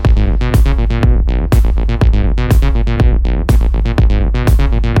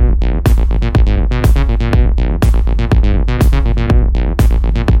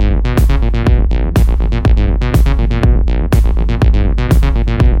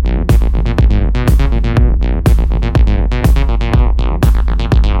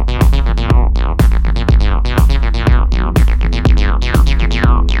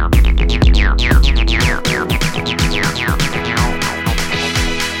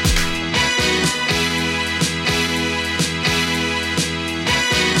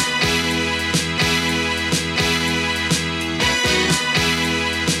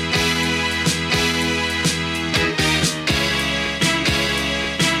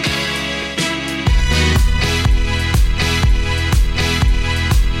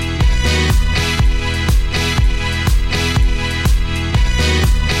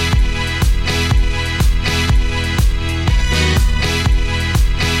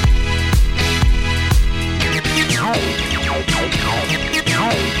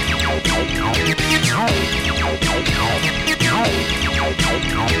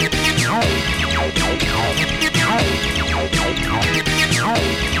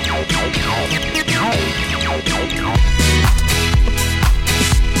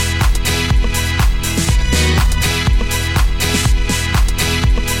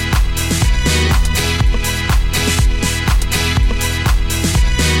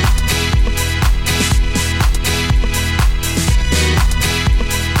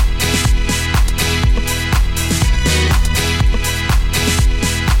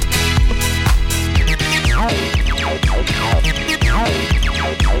 Oh.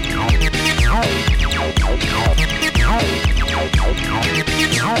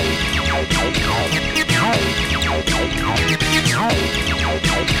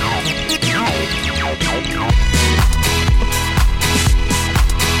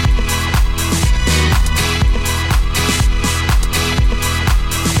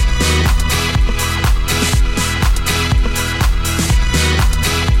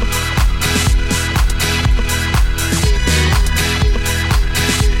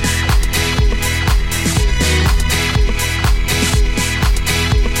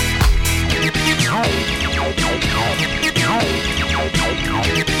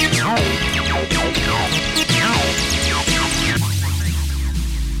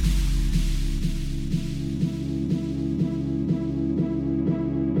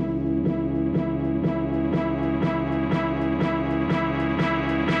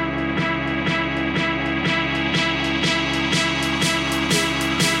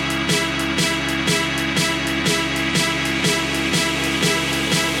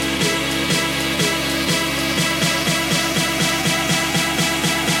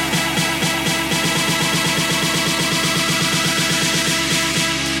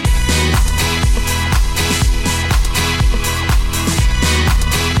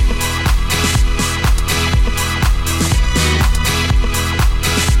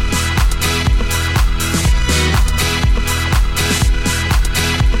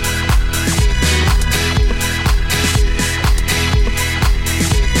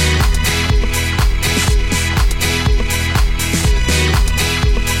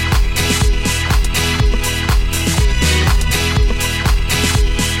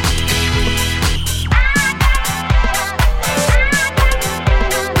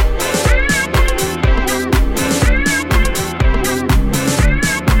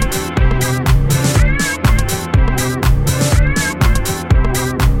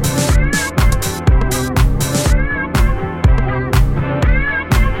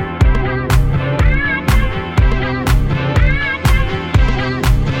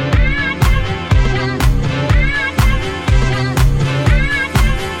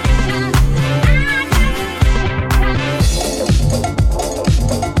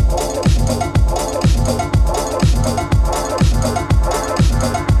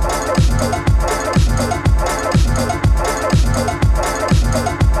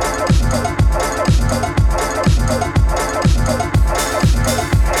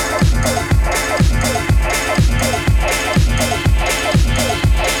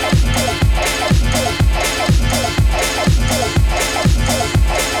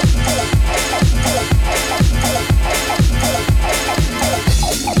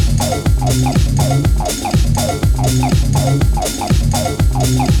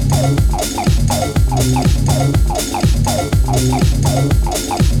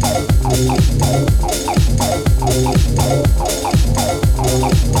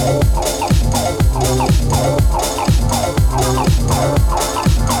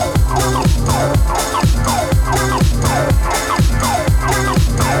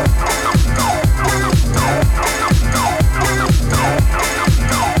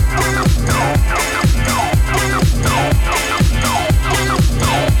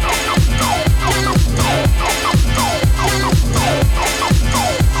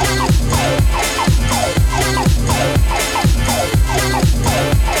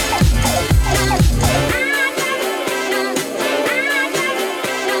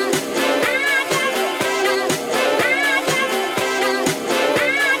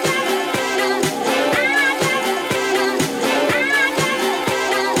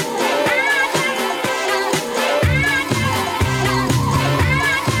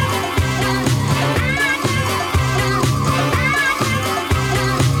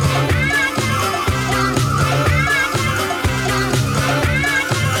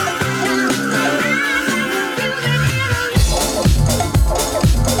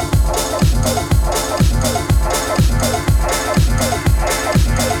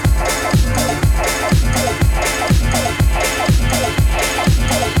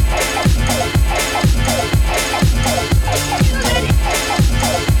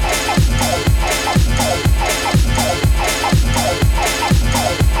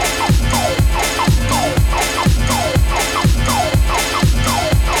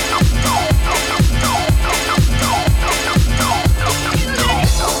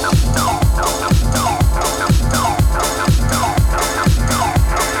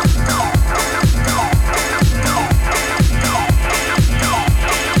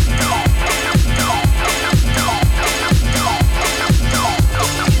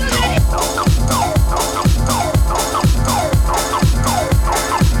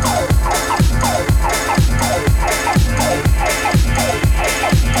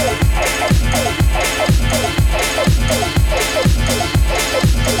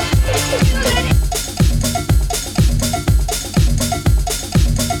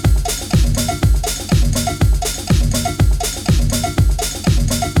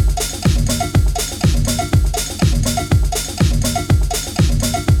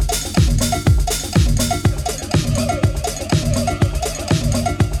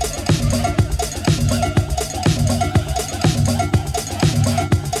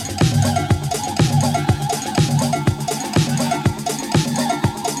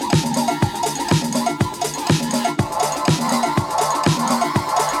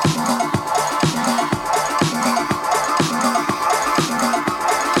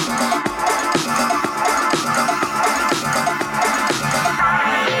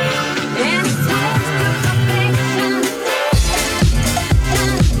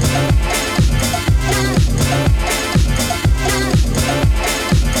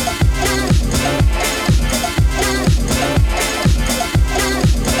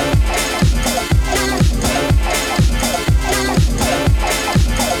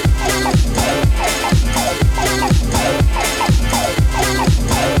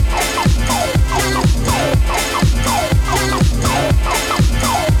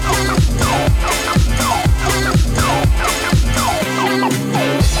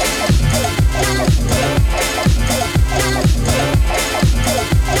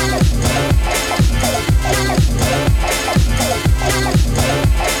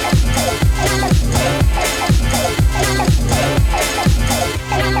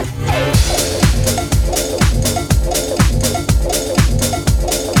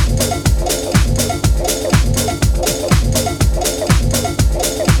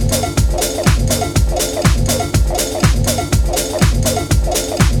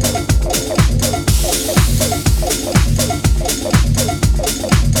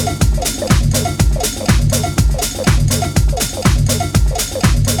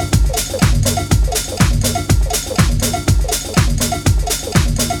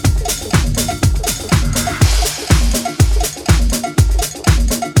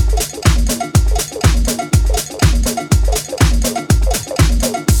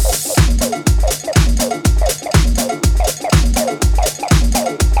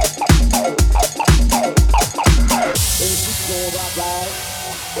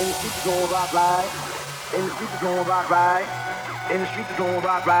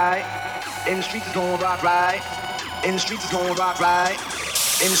 In the streets it's gon' rock right.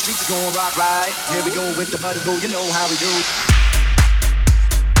 In the streets it's gon' rock right. Here we go with the butter boo, you know how we do.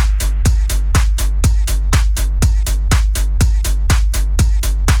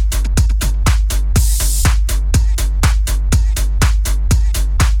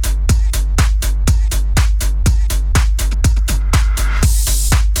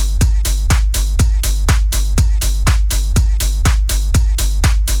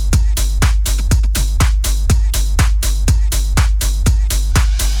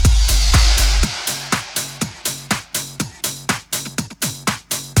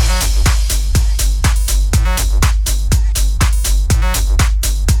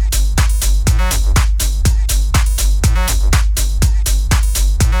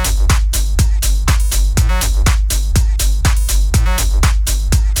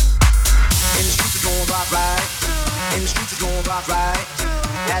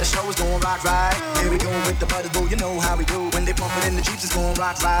 Yeah, the show is gon' rock right. Here we go with the butters, boo, you know how we do. When they pump it in the Jeeps, it's gon'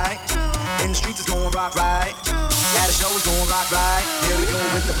 rock right. In the streets, it's gon' rock right. Yeah, the show is gon' rock right. Here we go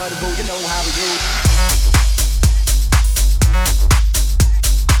with the butters, boo, you know how we do.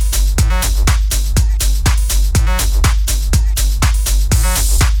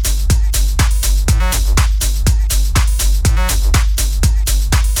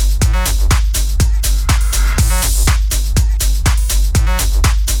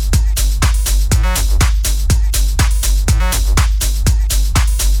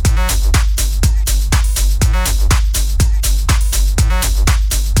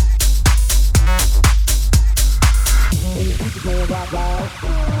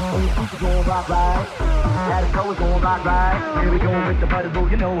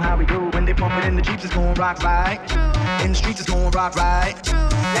 You know how we do. When they pump it in the Jeeps, it's gon' rock right. In the streets, it's gon' rock right.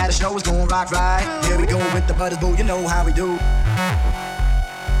 Yeah, the show is gon' rock right. Here we go with the butters, boo. You know how we do.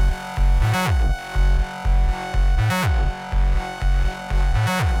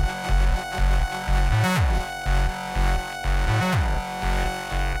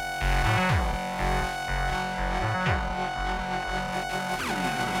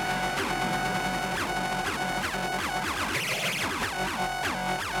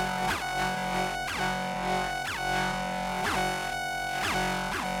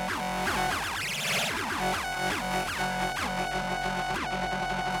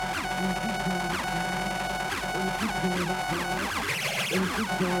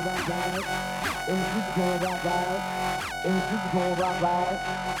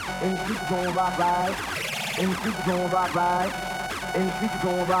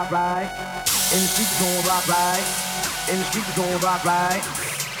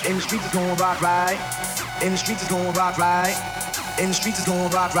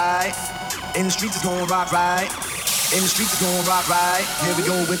 Here we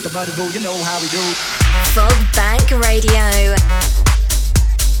go with the butter, boo. You know how we do. Fogbank Radio.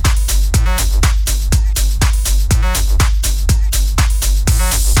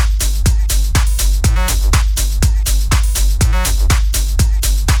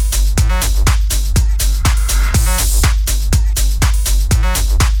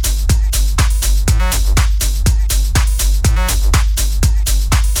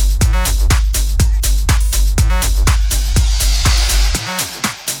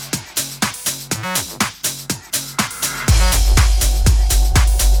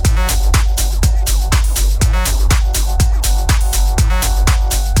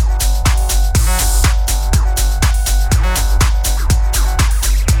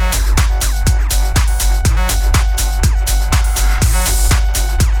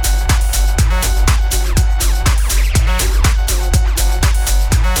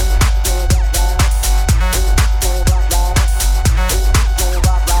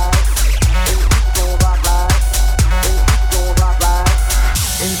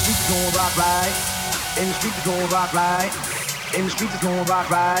 In the streets it's gon' rock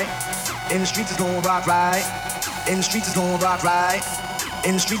right. In the streets it's gon' rock right. In the streets it's gon' rock right.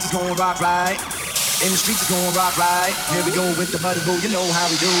 In the streets it's gon' rock right. In the streets it's gon' rock right. Here we go with the butter, boo. You know how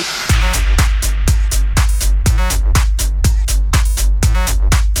we do.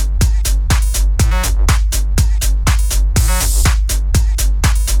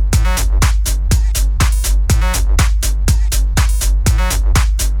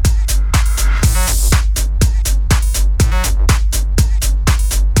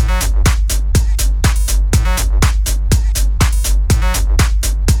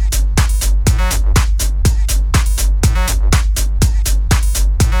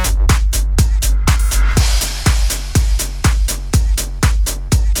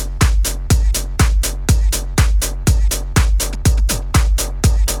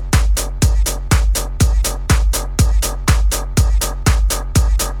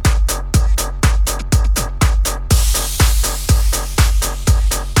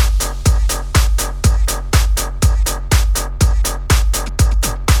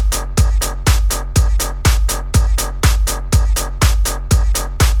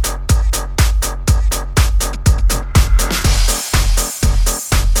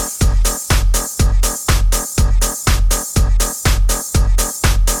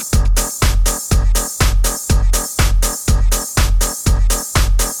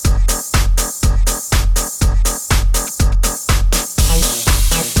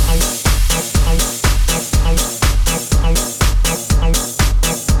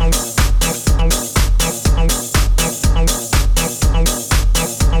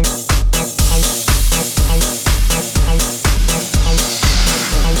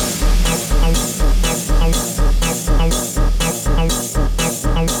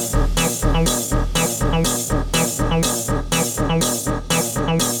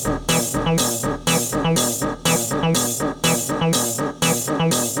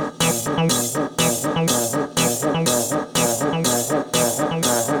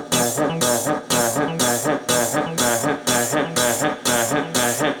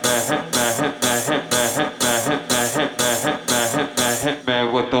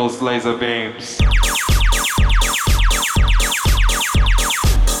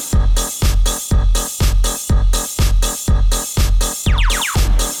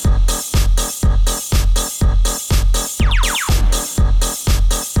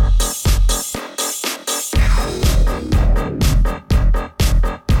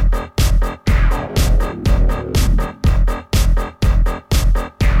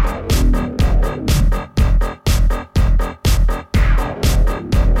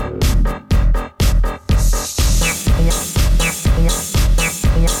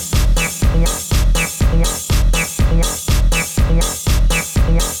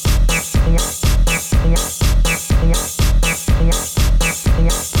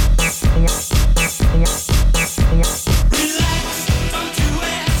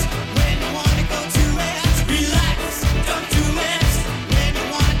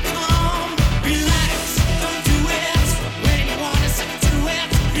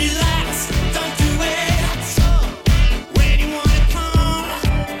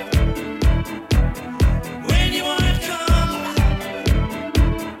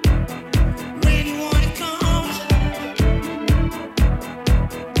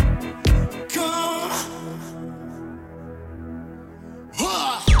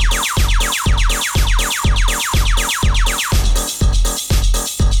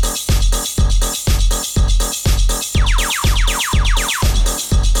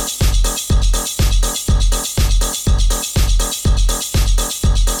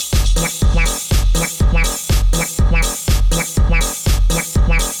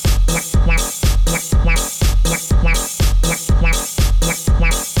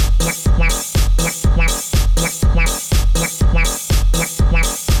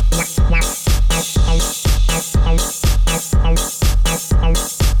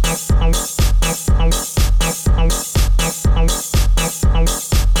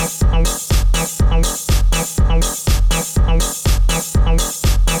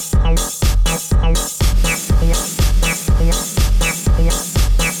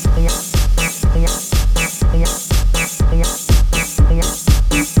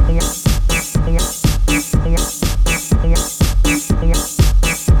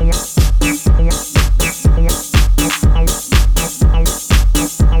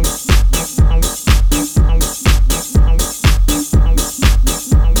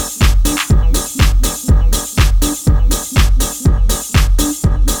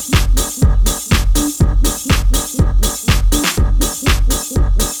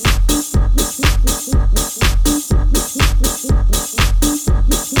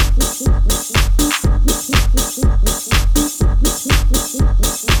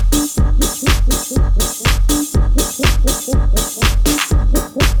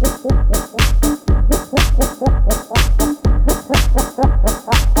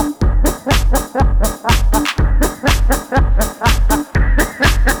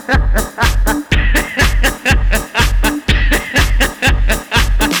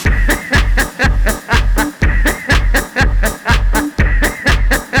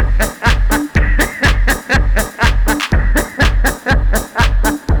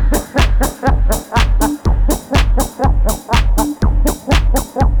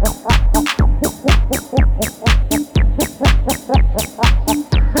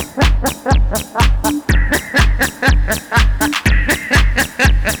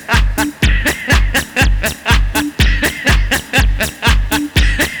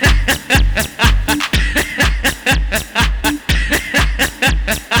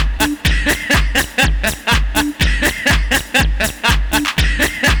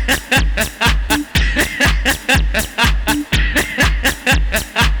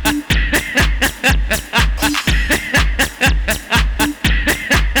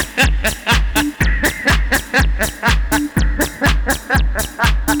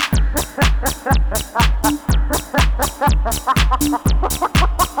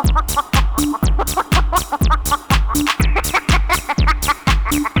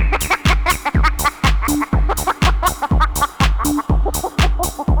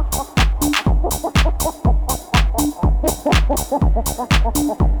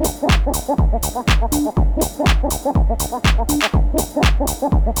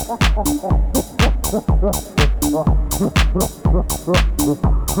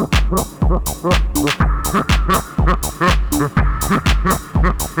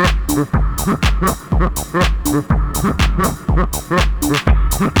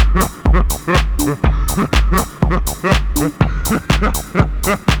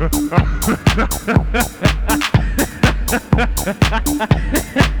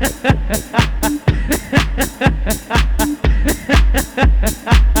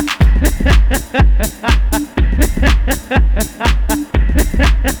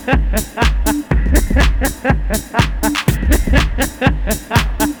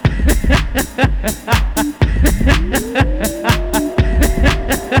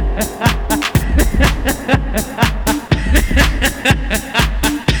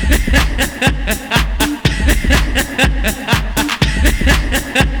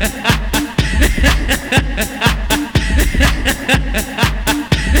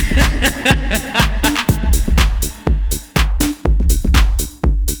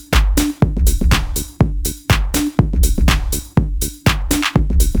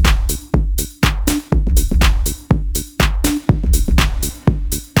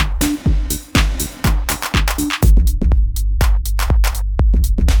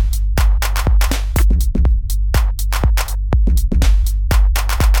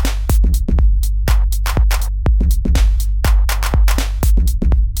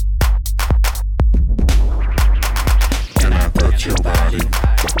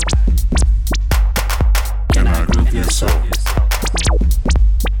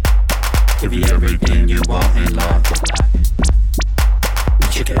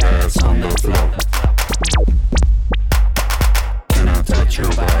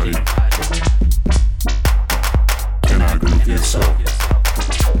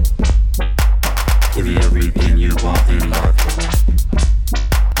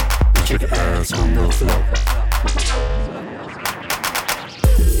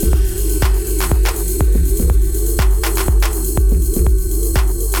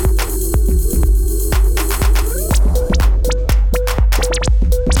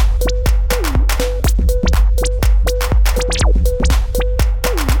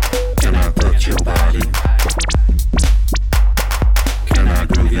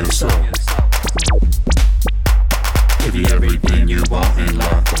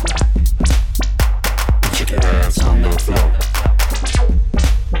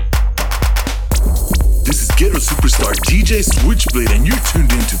 DJ SWITCHBLADE, and you're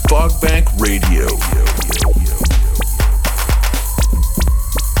tuned into Fogbank Radio.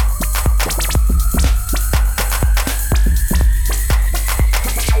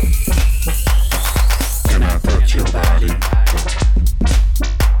 Can I touch your body?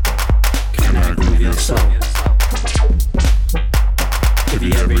 Can I groove your soul? Give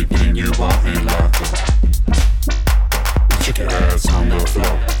you everything you want in love. Put your ass on the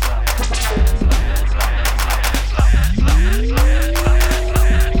floor.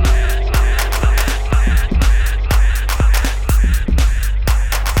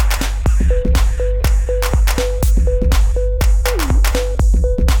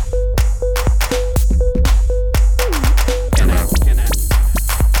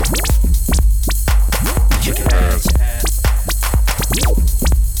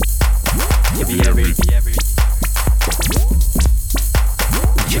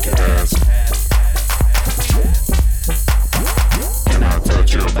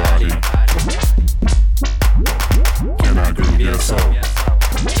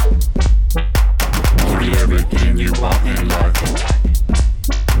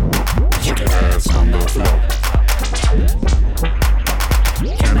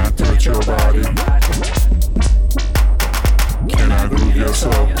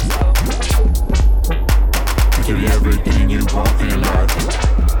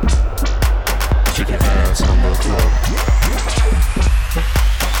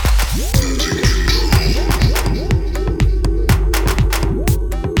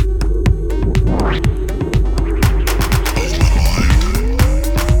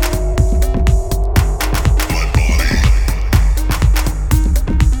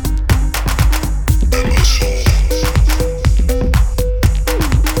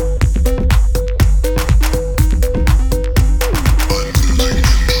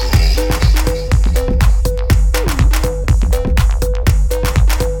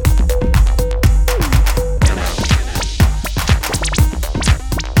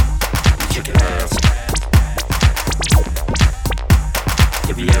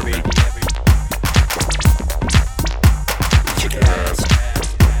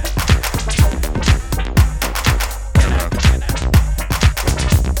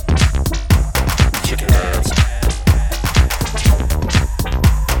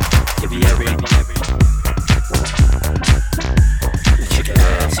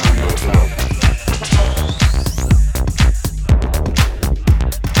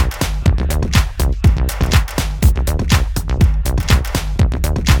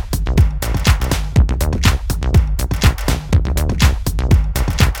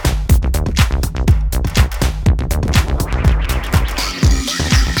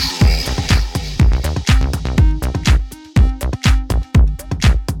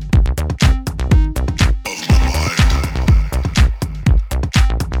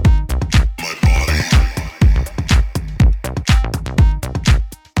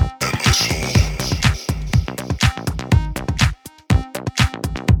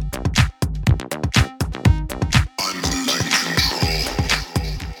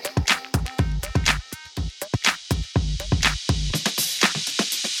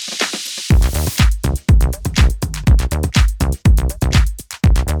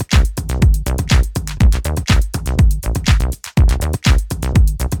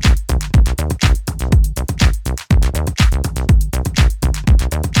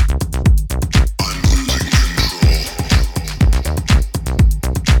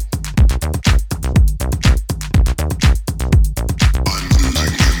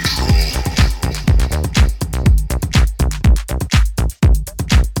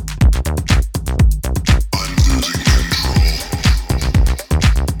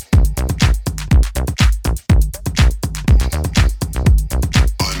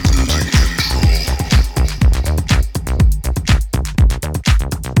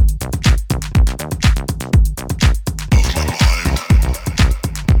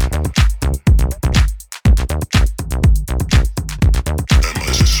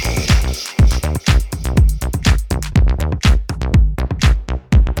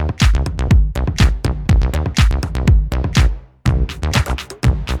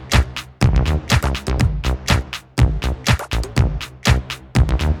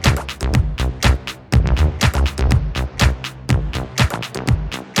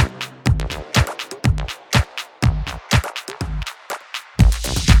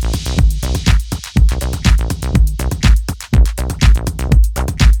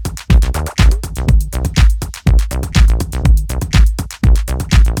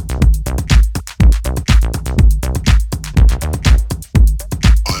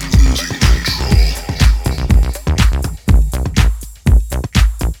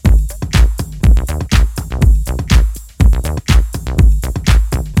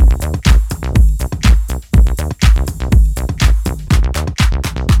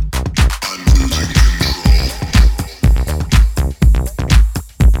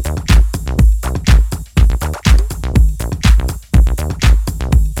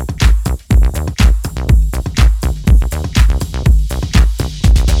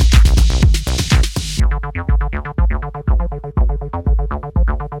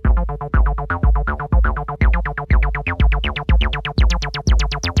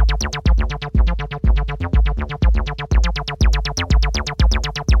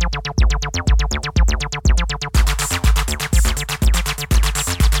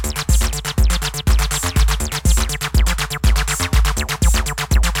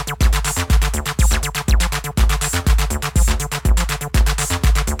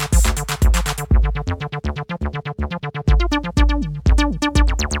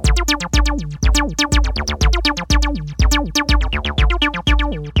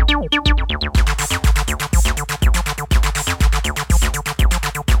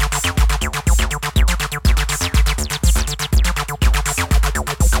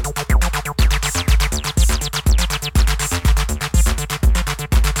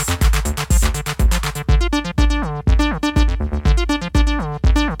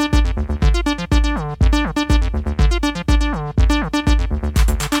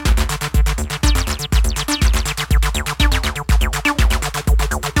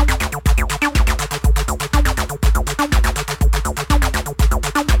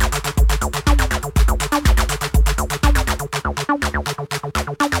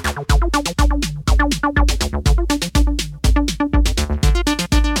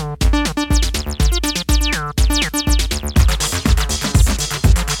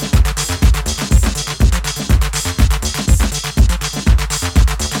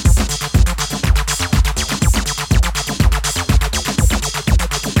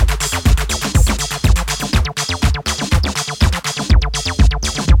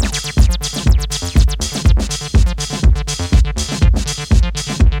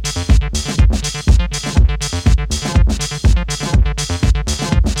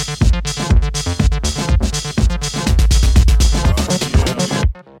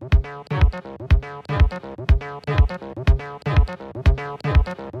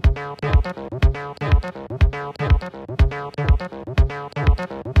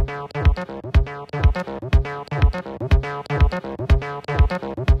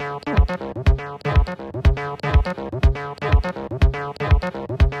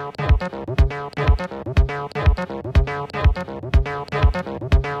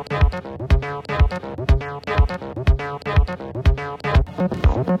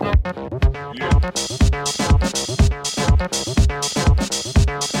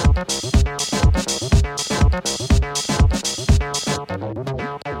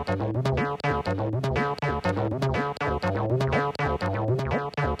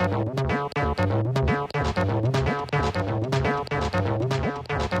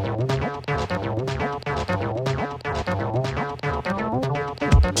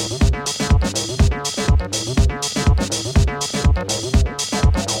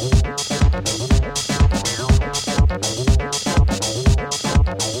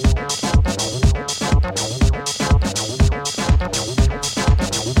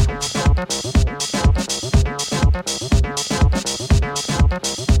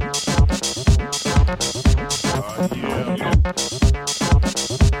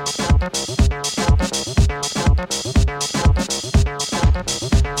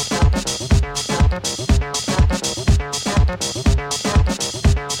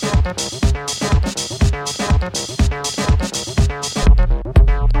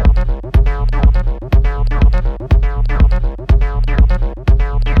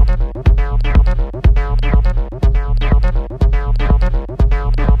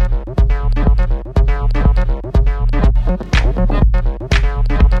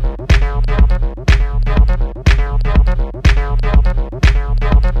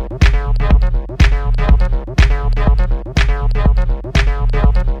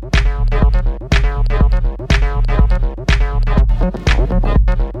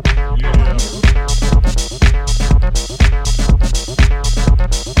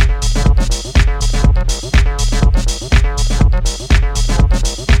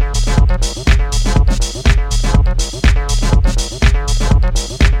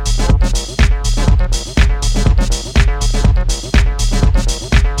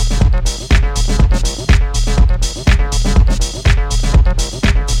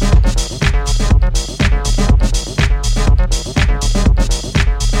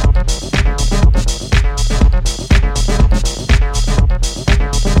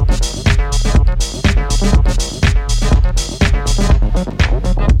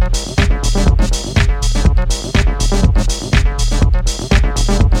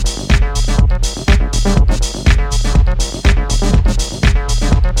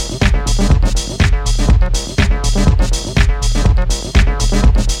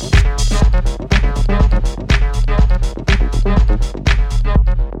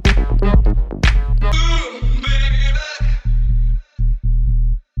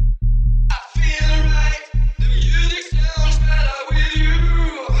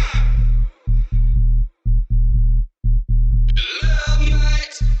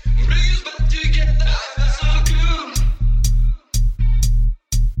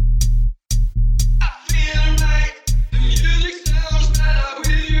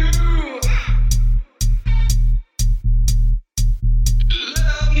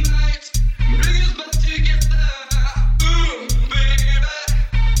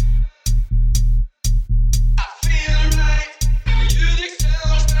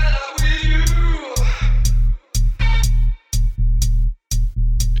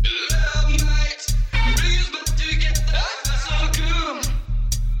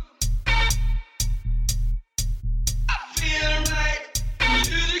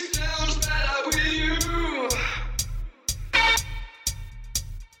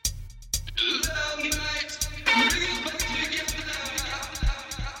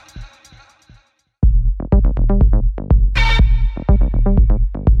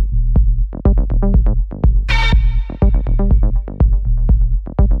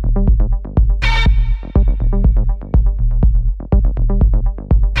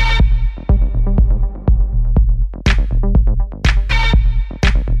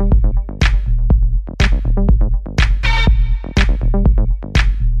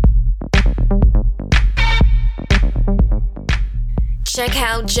 Check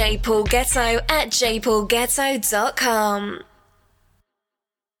out J. Paul Getto at jpaulgetto.com.